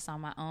company or just on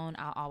my own,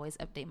 I'll always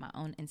update my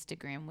own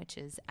Instagram, which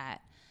is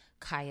at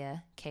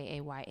Kaya,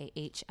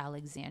 Kayah,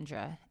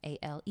 Alexandra,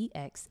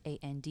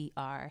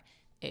 Alexandra.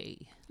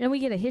 And we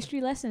get a history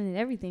lesson and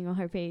everything on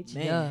her page.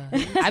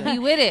 I be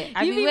with it.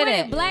 I be with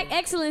it. Black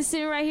excellence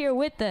sitting right here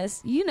with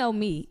us. You know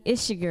me.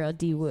 It's your girl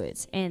D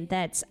Woods, and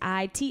that's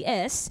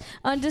ITS_DWODS.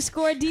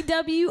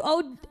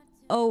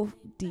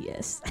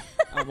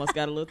 Almost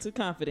got a little too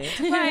confident.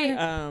 Right.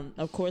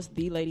 Of course,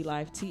 The Lady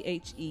Life,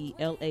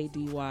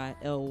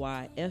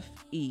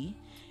 TheLadyLyfe.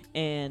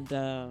 And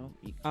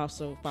you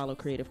also follow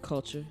Creative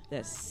Culture.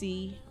 That's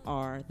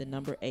CR, the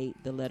number 8,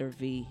 the letter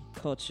V,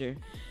 Culture.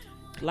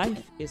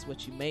 Life is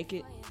what you make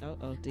it.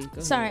 D,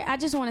 go Sorry, ahead. I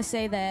just want to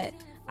say that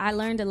I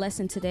learned a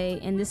lesson today,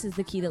 and this is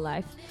the key to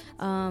life.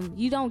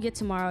 You don't get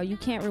tomorrow. You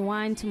can't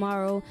rewind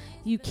tomorrow.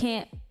 You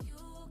can't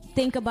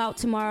think about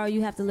tomorrow.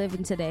 You have to live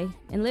in today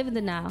and live in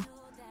the now,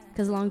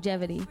 because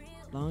longevity.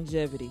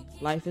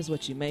 Life is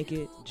what you make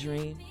it.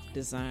 Dream,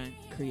 design,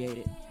 create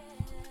it.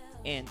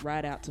 And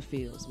ride out to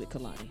Fields with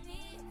Kalani.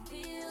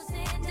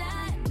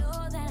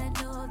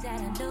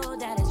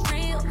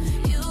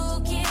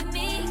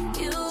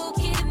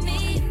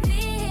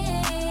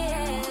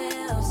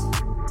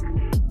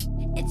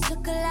 It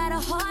took a lot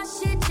of hard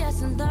shit just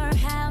to learn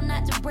how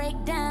not to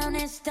break down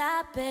and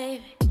stop,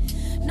 baby.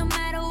 No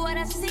matter what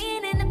I've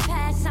seen in the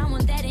past, I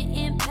want that an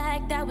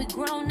impact that we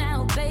grow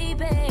now,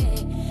 baby.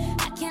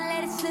 I can't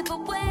let it slip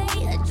away,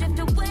 adrift